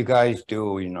what did you guys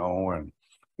do, you know? And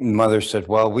mother said,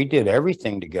 well, we did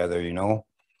everything together, you know.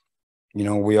 You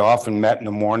know, we often met in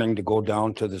the morning to go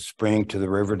down to the spring, to the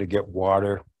river to get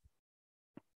water.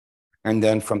 And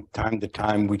then from time to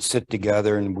time, we'd sit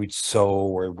together and we'd sew,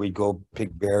 or we'd go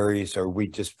pick berries, or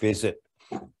we'd just visit.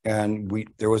 And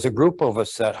there was a group of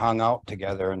us that hung out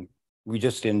together, and we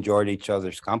just enjoyed each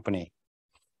other's company.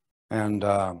 And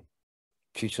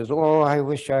she says, oh, I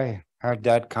wish I had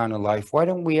that kind of life. Why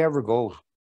don't we ever go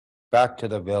back to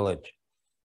the village?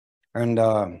 And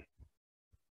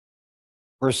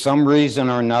for some reason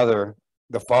or another,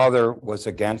 the father was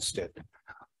against it.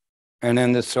 And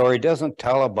then the story doesn't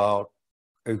tell about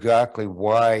exactly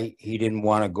why he didn't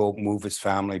want to go move his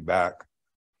family back.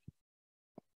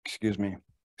 Excuse me.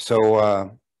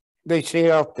 So they stayed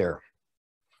out there.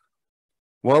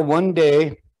 Well, one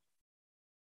day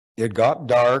it got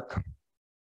dark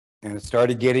and it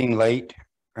started getting late,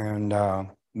 and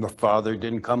the father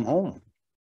didn't come home.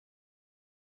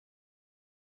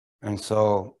 And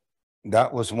so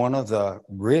that was one of the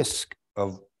risks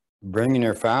of bringing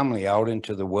your family out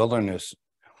into the wilderness,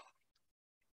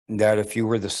 that if you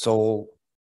were the sole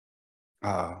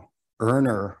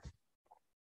earner,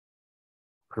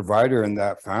 provider in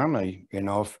that family, you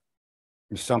know,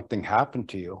 if something happened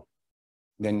to you,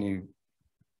 then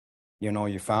you know,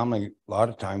 your family a lot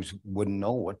of times wouldn't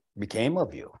know what became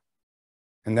of you.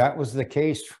 And that was the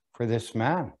case for this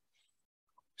man.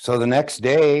 So the next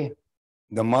day,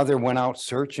 the mother went out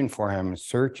searching for him,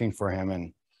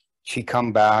 and she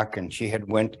come back, and she had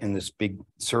went in this big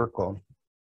circle,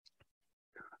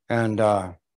 and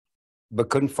but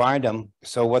couldn't find him.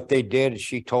 So what they did,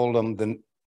 she told them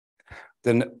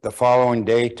the following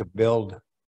day to build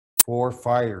 4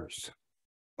 fires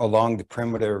along the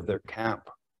perimeter of their camp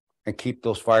and keep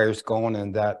those fires going,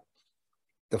 and that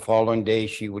the following day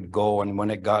she would go, and when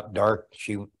it got dark,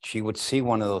 she would see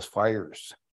one of those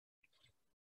fires.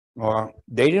 Well,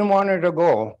 they didn't want her to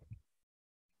go,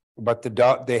 but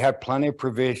they had plenty of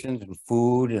provisions and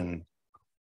food and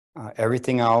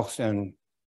everything else. And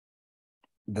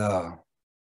the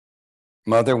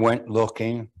mother went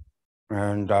looking,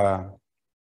 and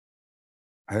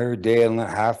her day and a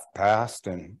half passed,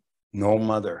 and no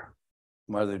mother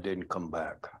didn't come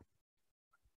back.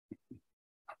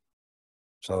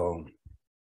 So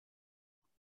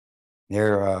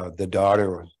there, the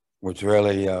daughter was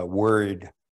really worried.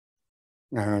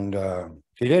 And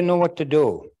she didn't know what to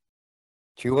do.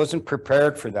 She wasn't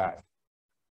prepared for that,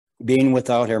 being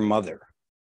without her mother.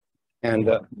 And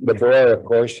the boy, of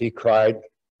course, he cried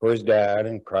for his dad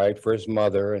and cried for his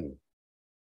mother. And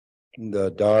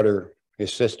the daughter,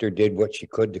 his sister, did what she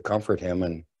could to comfort him.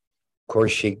 And of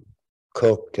course, she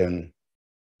cooked and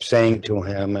sang to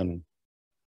him.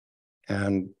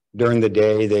 And during the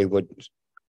day, they would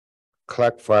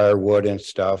collect firewood and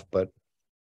stuff. But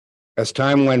as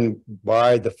time went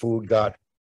by, the food got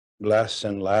less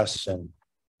and less,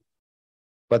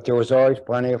 but there was always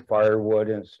plenty of firewood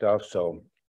and stuff. So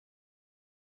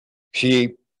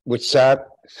she would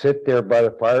sit there by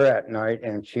the fire at night,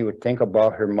 and she would think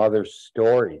about her mother's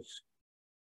stories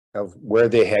of where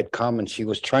they had come, and she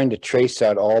was trying to trace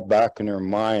that all back in her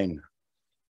mind,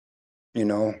 you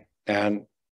know, and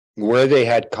where they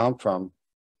had come from.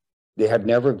 They had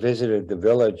never visited the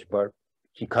village, but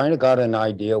she kind of got an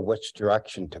idea which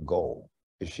direction to go,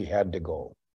 if she had to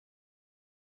go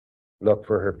look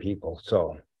for her people.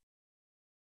 So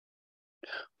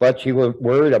But she was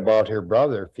worried about her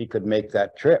brother if he could make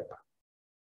that trip.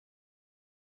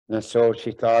 And so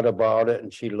she thought about it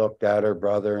and she looked at her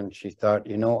brother and she thought,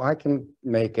 you know, I can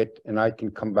make it and I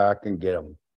can come back and get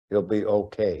him. He'll be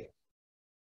okay.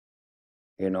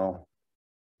 You know,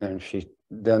 and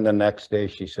then the next day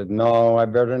she said, no, I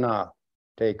better not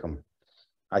take him.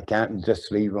 I can't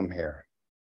just leave him here.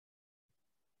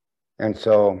 And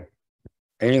so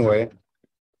anyway,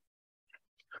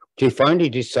 she finally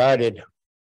decided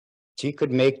she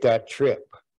could make that trip.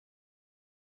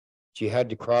 She had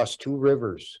to cross 2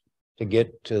 rivers to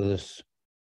get to this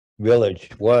village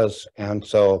and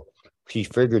so she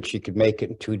figured she could make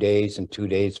it in 2 days and 2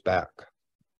 days back.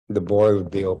 The boy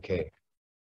would be okay.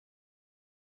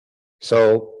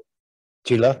 So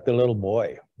she left the little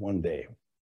boy one day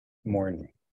morning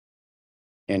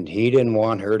and he didn't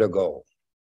want her to go.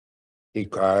 He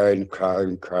cried and cried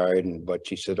and cried, but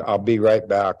she said, I'll be right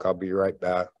back. I'll be right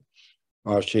back.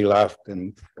 Well, she left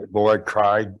and the boy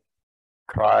cried,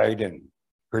 and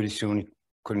pretty soon he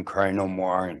couldn't cry no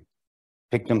more and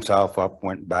picked himself up,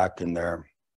 went back in there,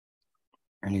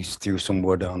 and he threw some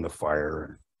wood on the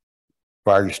fire.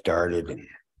 Fire started, and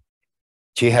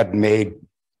she had made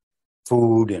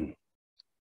food and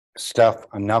stuff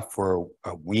enough for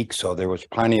a week, so there was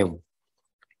plenty of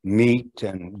meat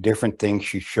and different things.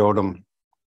 She showed him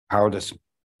how to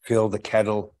fill the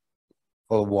kettle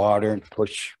full of water and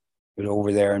push it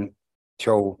over there and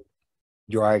throw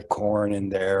dry corn in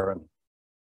there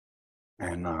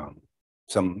and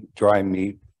some dry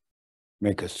meat,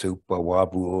 make a soup, a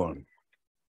wabu. And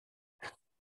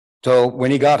so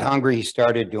when he got hungry, he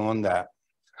started doing that.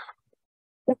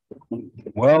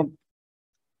 Well,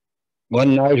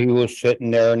 one night he was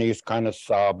sitting there and he was kind of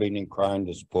sobbing and crying,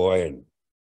 this boy, and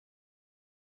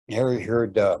here he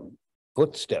heard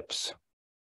footsteps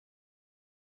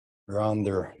around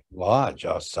their lodge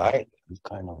outside. He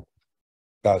kind of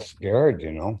got scared,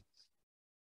 you know,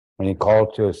 and he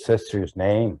called to his sister's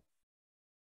name,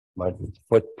 but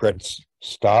footprints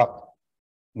stopped.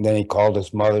 And then he called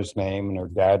his mother's name and her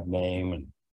dad's name,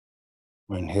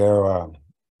 and here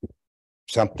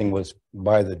something was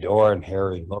by the door, and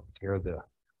here he looked,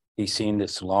 he seen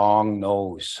this long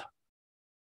nose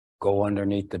go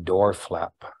underneath the door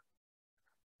flap,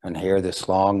 and here this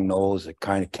long nose that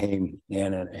kind of came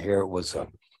in, and here it was a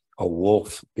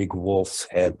wolf, big wolf's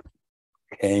head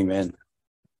came in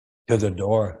to the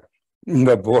door. And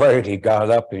the boy, he got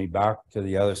up and he backed to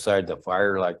the other side of the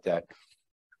fire like that,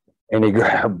 and he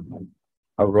grabbed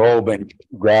a robe and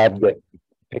grabbed it,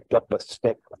 picked up a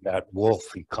stick. That wolf,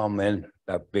 he come in,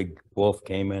 that big wolf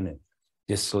came in and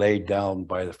just laid down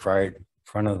by the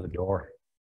front of the door.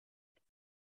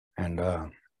 And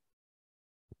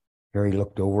here he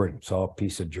looked over and saw a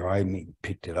piece of dry meat,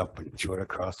 picked it up and threw it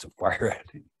across the fire at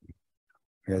him.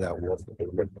 Here that wolf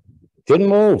didn't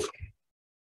move.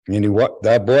 And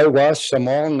that boy watched him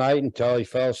all night until he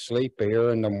fell asleep.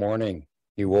 Here in the morning,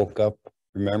 he woke up,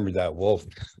 remembered that wolf.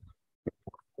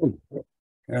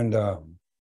 And there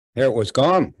it was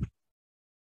gone.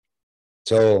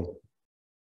 So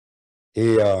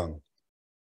he got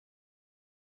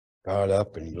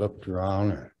up and he looked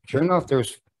around. And sure enough,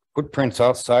 there's footprints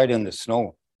outside in the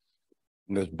snow.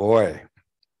 And this boy,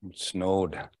 it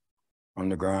snowed on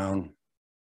the ground.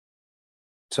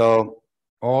 So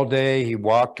all day he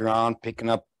walked around picking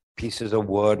up pieces of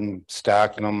wood and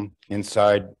stacking them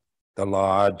inside the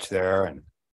lodge there. And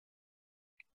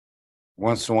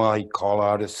once in a while he'd call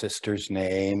out his sister's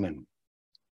name, and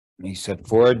he said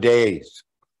 4 days.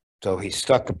 So he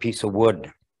stuck a piece of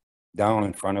wood down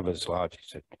in front of his lodge. He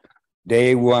said,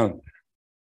 day 1.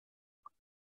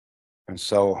 And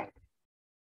so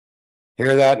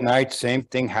here that night, same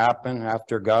thing happened.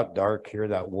 After it got dark, here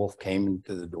that wolf came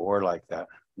into the door like that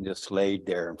and just laid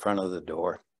there in front of the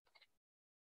door.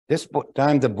 This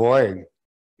time the boy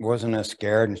wasn't as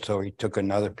scared, and so he took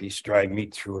another piece of dried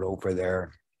meat, threw it over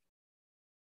there,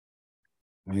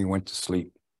 and he went to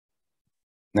sleep.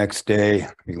 Next day,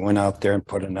 he went out there and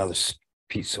put another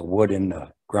piece of wood in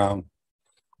the ground.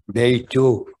 Day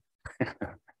 2.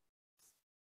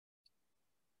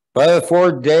 By the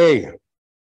 4th day,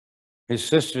 his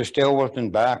sister still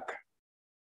wasn't back.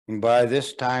 And by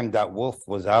this time, that wolf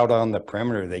was out on the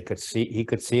perimeter. He could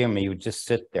see him. He would just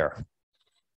sit there.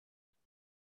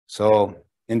 So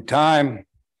in time,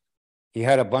 he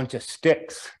had a bunch of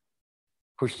sticks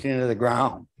pushed into the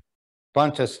ground,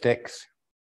 bunch of sticks.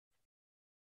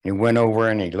 He went over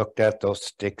and he looked at those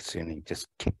sticks and he just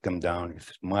kicked them down. He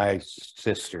said, my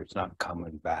sister's not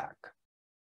coming back.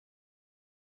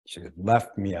 She had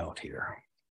left me out here.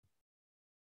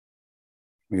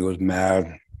 He was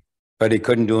mad, but he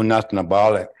couldn't do nothing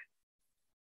about it.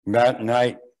 That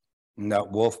night, and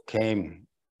that wolf came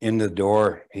in the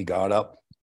door. He got up.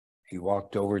 He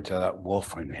walked over to that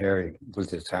wolf, and Harry, with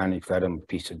his hand, he fed him a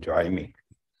piece of dry meat.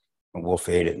 The wolf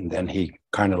ate it, and then he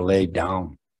kind of laid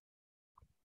down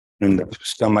in the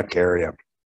stomach area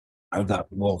of that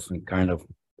wolf and kind of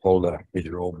pulled his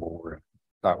robe over him.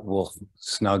 That wolf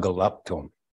snuggled up to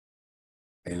him,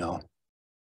 you know.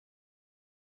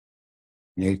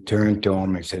 And he turned to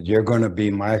him and said, "You're going to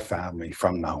be my family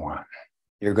from now on.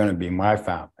 You're going to be my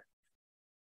family."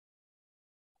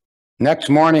 Next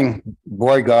morning,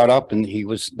 boy got up and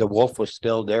the wolf was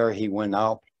still there. He went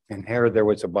out, and here there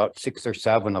was about 6 or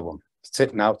 7 of them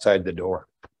sitting outside the door,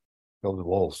 those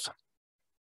wolves.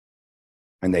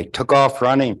 And they took off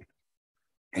running.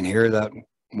 And here that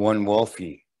one wolf,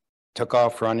 he took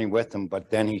off running with them, but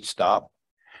then he stopped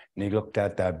and he looked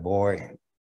at that boy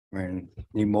and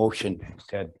he motioned,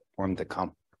 said for him to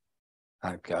come.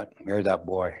 Here's that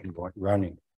boy, he went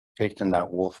running, chasing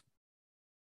that wolf.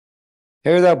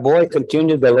 Here that boy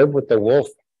continued to live with the wolf.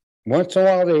 Once in a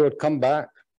while, they would come back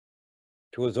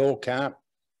to his old camp,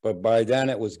 but by then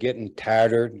it was getting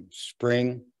tattered.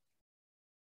 Spring,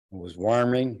 it was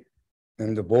warming,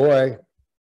 and the boy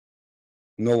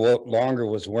no longer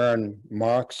was wearing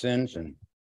moccasins, and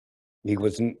he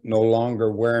was no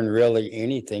longer wearing really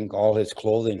anything. All his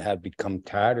clothing had become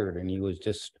tattered, and he was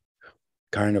just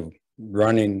kind of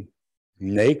running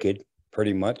naked,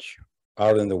 pretty much,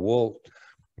 out in the wolves.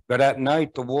 But at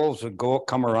night, the wolves would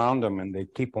come around him, and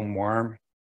they'd keep him warm,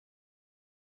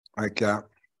 like that.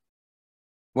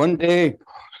 One day,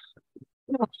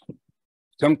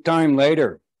 sometime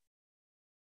later,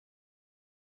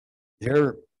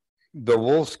 here the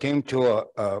wolves came to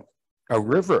a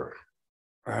river,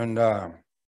 and the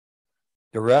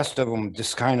rest of them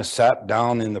just kind of sat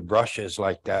down in the brushes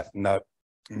like that. And that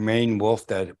main wolf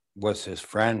that was his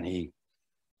friend, he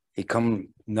come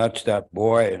nudged that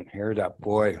boy, and here that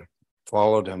boy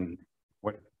followed him.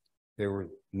 They were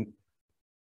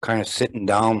kind of sitting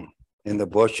down in the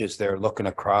bushes there looking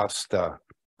across the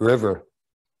river,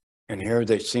 and here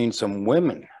they seen some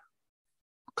women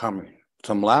coming,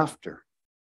 some laughter.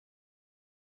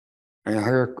 And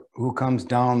here, who comes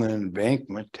down the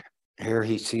embankment? Here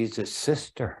he sees his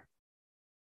sister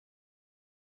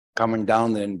coming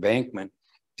down the embankment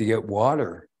to get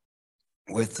water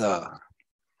with the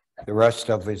rest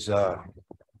of his the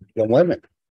women.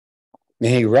 And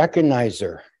he recognized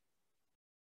her.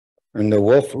 And the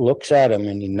wolf looks at him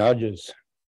and he nudges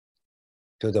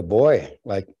to the boy,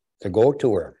 like to go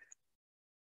to her.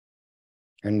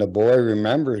 And the boy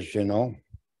remembers,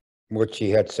 what she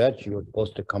had said. She was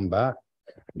supposed to come back.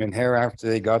 And here, after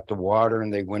they got the water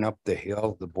and they went up the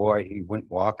hill, the boy, he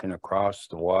went walking across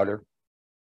the water,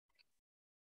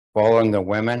 following the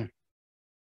women.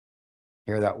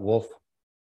 Here, that wolf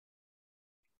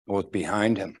was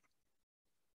behind him.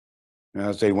 And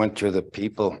as they went through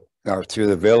through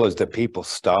the village, the people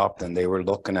stopped and they were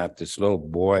looking at this little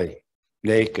boy,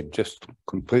 naked, just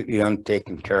completely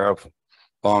untaken care of,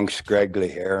 long, scraggly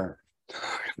hair,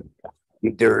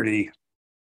 dirty,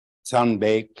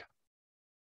 sun-baked,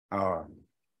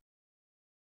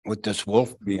 with this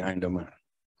wolf behind him.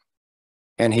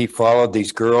 And he followed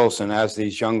these girls, and as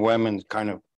these young women kind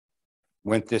of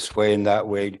went this way and that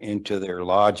way into their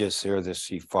lodges,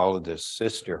 he followed his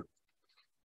sister.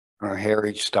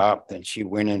 Harry stopped, and she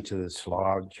went into this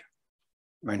lodge.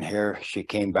 And here she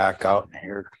came back out, and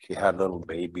here she had a little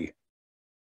baby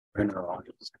in her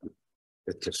arms.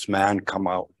 That this man come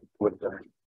out with her.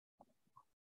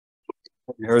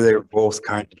 And here they were both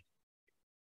kind of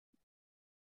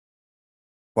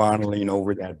fondling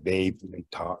over that baby and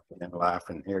talking and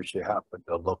laughing. Here she happened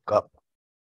to look up,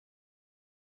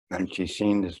 and she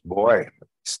seen this boy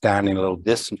standing a little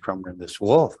distant from her, this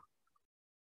wolf.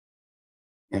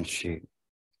 And she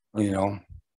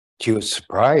was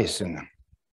surprised and,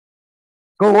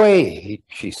 "Go away,"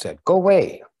 she said, "go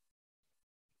away."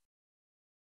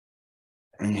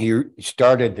 And he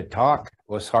started to talk. It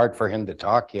was hard for him to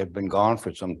talk. He had been gone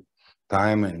for some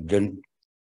time and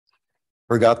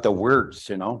forgot the words,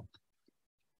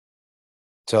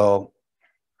 So,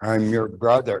 "I'm your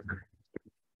brother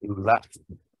who left.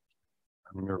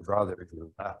 I'm your brother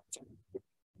who left."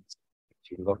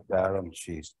 She looked at him.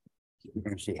 She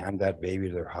handed that baby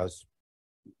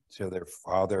to their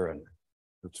father and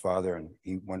his father, and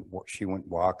she went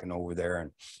walking over there,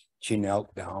 and she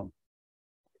knelt down.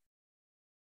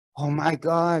 "Oh my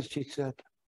God," she said.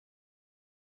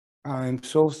 "I'm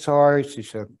so sorry," she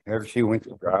said. There she went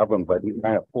to grab him, but he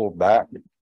kind of pulled back.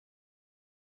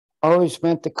 "I always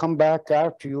meant to come back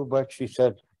after you," but she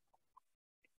said,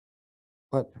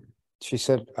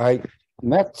 "I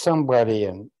met somebody,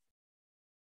 and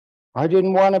I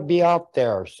didn't want to be out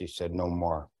there, she said, no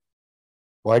more.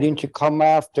 Why didn't you come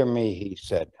after me? He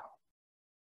said.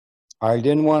 I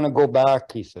didn't want to go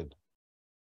back, he said.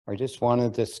 I just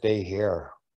wanted to stay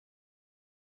here.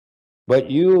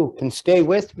 But you can stay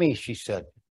with me, she said.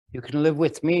 You can live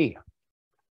with me.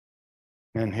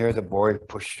 And here the boy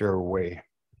pushed her away.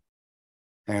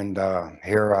 And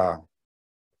here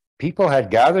people had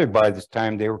gathered by this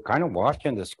time. They were kind of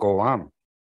watching this go on.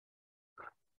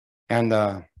 And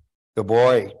the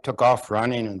boy took off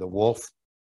running and the wolf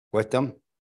with them.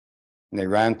 And they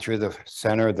ran through the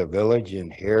center of the village,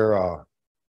 and here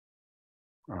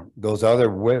those other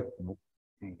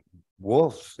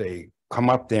wolves, they come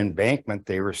up the embankment.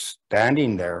 They were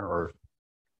standing there,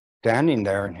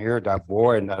 and here that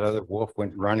boy and that other wolf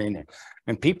went running,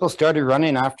 and people started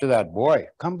running after that boy.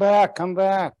 Come back, come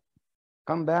back,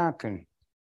 come back. And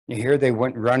you hear they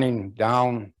went running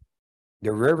down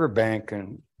the riverbank,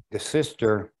 and the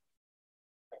sister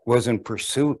was in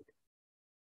pursuit.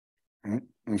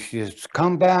 And she says,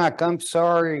 come back, I'm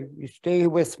sorry, you stay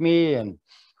with me. And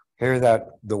here that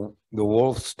the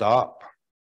wolf stopped,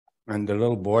 and the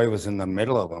little boy was in the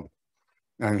middle of them.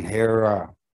 And here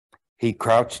he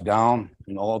crouched down,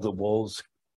 and all the wolves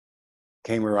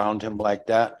came around him like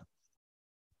that.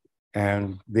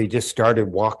 And they just started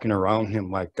walking around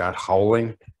him like that,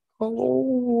 howling.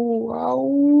 Oh,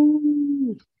 ow.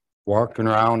 Walking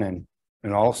around, and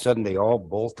all of a sudden they all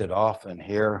bolted off, and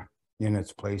here in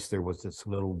its place there was this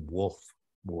little wolf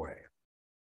boy.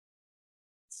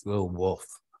 This little wolf.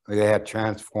 They had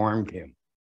transformed him.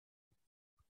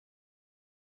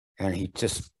 And he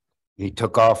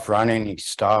took off running, he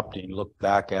stopped, and he looked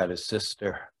back at his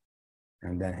sister,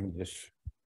 and then he just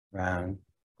ran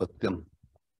with them.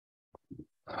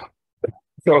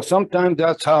 So sometimes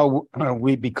that's how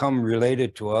we become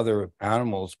related to other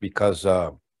animals, because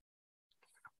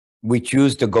we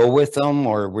choose to go with them,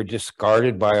 or we're just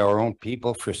guarded by our own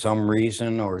people for some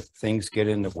reason, or things get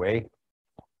in the way.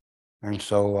 And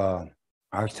so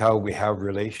that's how we have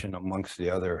relation amongst the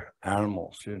other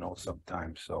animals, you know,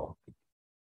 sometimes. So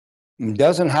it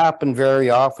doesn't happen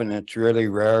very often. It's really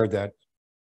rare that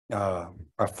a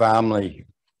family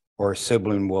or a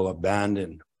sibling will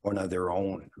abandon one of their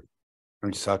own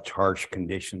in such harsh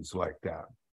conditions like that.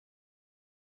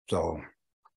 So,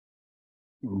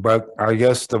 but I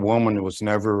guess the woman was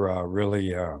never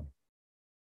really,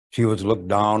 she was looked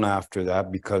down after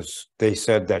that, because they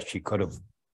said that she could have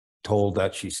told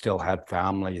that she still had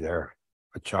family there,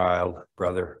 a child,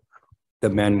 brother. The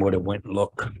men would have went and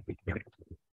looked.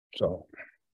 So,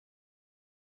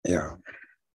 yeah.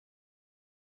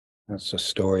 That's the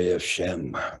story of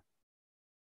Shem.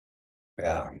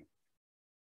 Yeah.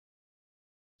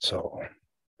 So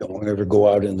don't ever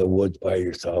go out in the woods by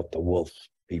yourself. The wolf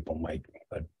people might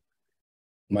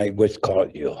what's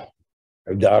caught you,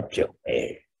 adopt you.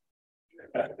 Hey.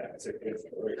 That's a good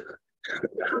story.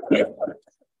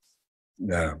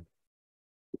 Yeah. I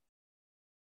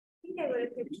think I would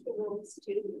have picked the wolves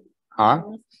too. Huh?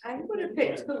 I would have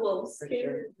picked the wolves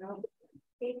too.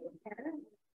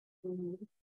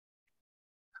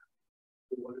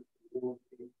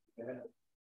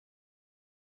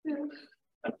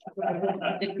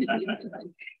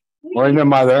 Or the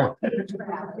mother.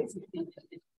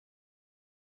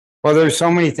 Well, there's so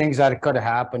many things that could have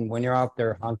happened when you're out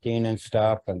there hunting and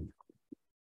stuff. And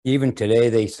even today,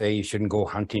 they say you shouldn't go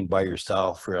hunting by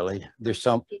yourself, really. There's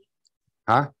some,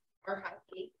 huh? Or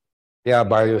hiking. Yeah,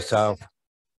 by yourself.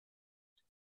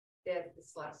 Did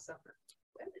this last summer.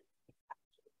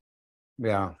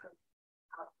 Yeah, Out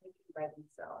hiking by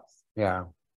themselves. yeah.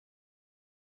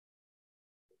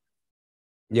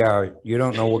 Yeah, you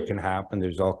don't know what can happen.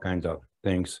 There's all kinds of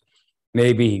things.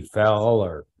 Maybe he fell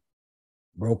or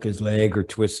broke his leg or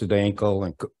twisted ankle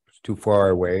and was too far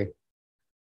away.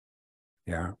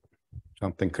 Yeah,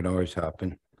 something could always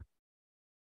happen.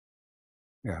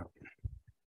 Yeah.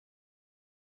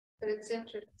 But it's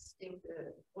interesting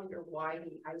to wonder why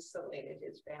he isolated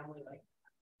his family like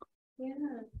that.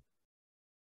 Yeah.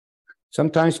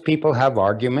 Sometimes people have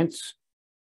arguments,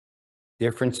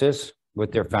 differences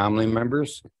with their family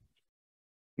members.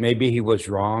 Maybe he was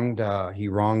wronged. He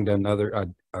wronged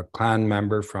another, a clan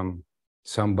member from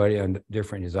somebody and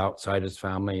different is outside his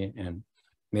family, and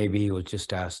maybe he was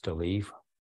just asked to leave.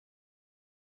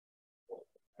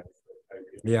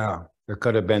 Yeah, there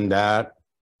could have been that.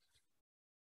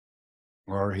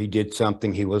 Or he did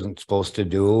something he wasn't supposed to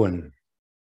do, and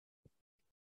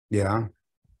yeah.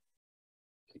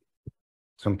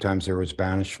 Sometimes there was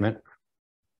banishment.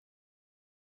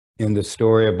 In the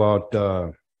story about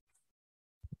the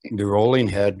rolling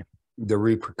head, the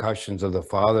repercussions of the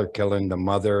father killing the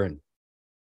mother and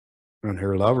And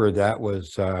her lover, that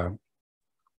was,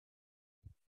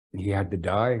 he had to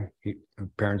die. Her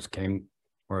parents came,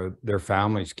 or their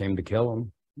families came to kill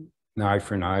him. An eye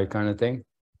for an eye kind of thing.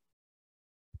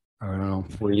 I don't know.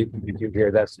 Did you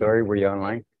hear that story? Were you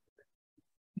online?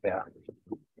 Yeah.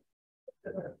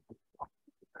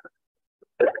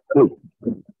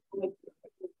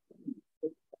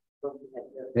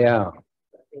 Yeah.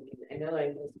 I know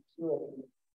I was two of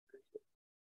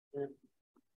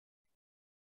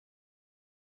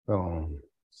them.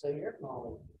 So you're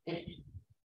calling.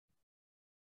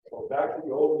 Well, back in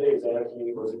the old days,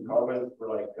 Anthony, was it common for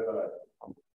like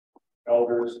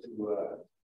elders to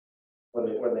when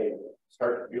they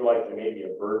start to feel like they may be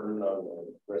a burden on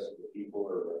the rest of the people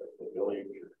or the village,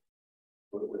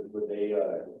 would they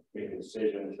make a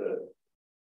decision to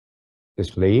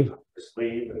just leave? just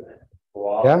leave and go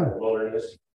off Yeah. in the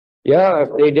wilderness? Yeah, if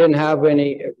they didn't have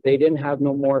if they didn't have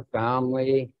no more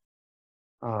family,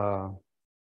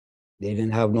 they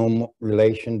didn't have no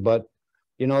relation, but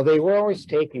you know, they were always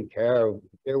taken care of.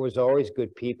 There was always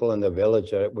good people in the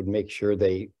village that would make sure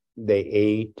they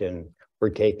ate and were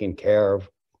taken care of.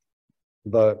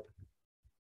 But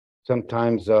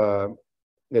sometimes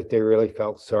if they really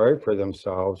felt sorry for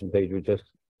themselves, they would just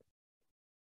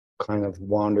kind of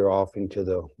wander off into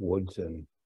the woods and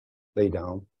lay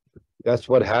down. That's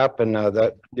what happened.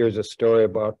 That there's a story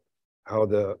about how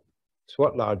the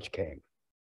sweat lodge came.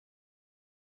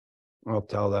 I'll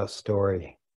tell that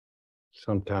story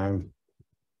sometime.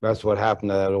 That's what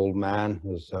happened to that old man.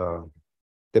 Is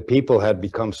the people had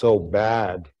become so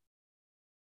bad,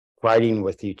 fighting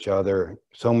with each other,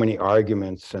 so many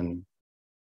arguments, and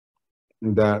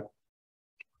that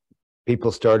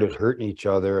people started hurting each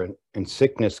other, and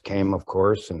sickness came, of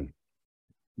course, and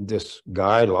this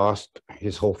guy lost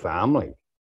his whole family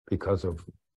because of,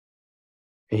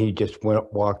 he just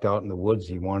walked out in the woods.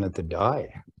 He wanted to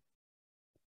die.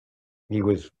 He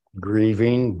was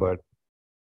grieving, but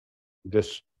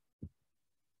just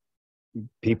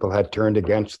people had turned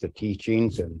against the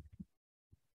teachings, and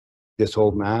this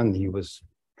old man, he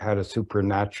had a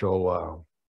supernatural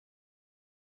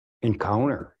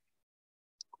encounter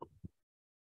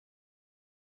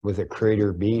with a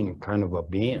creator being, kind of a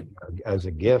being. As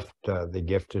a gift, they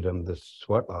gifted him this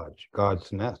sweat lodge,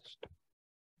 God's nest.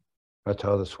 That's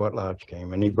how the sweat lodge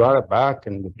came. And he brought it back,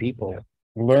 and the people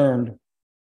learned.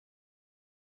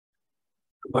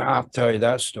 But I'll tell you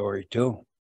that story too.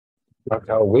 That's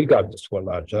how we got the sweat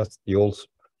lodge. That's the old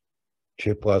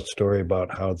Chippewa story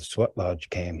about how the sweat lodge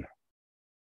came.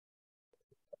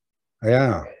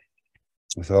 Yeah.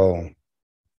 So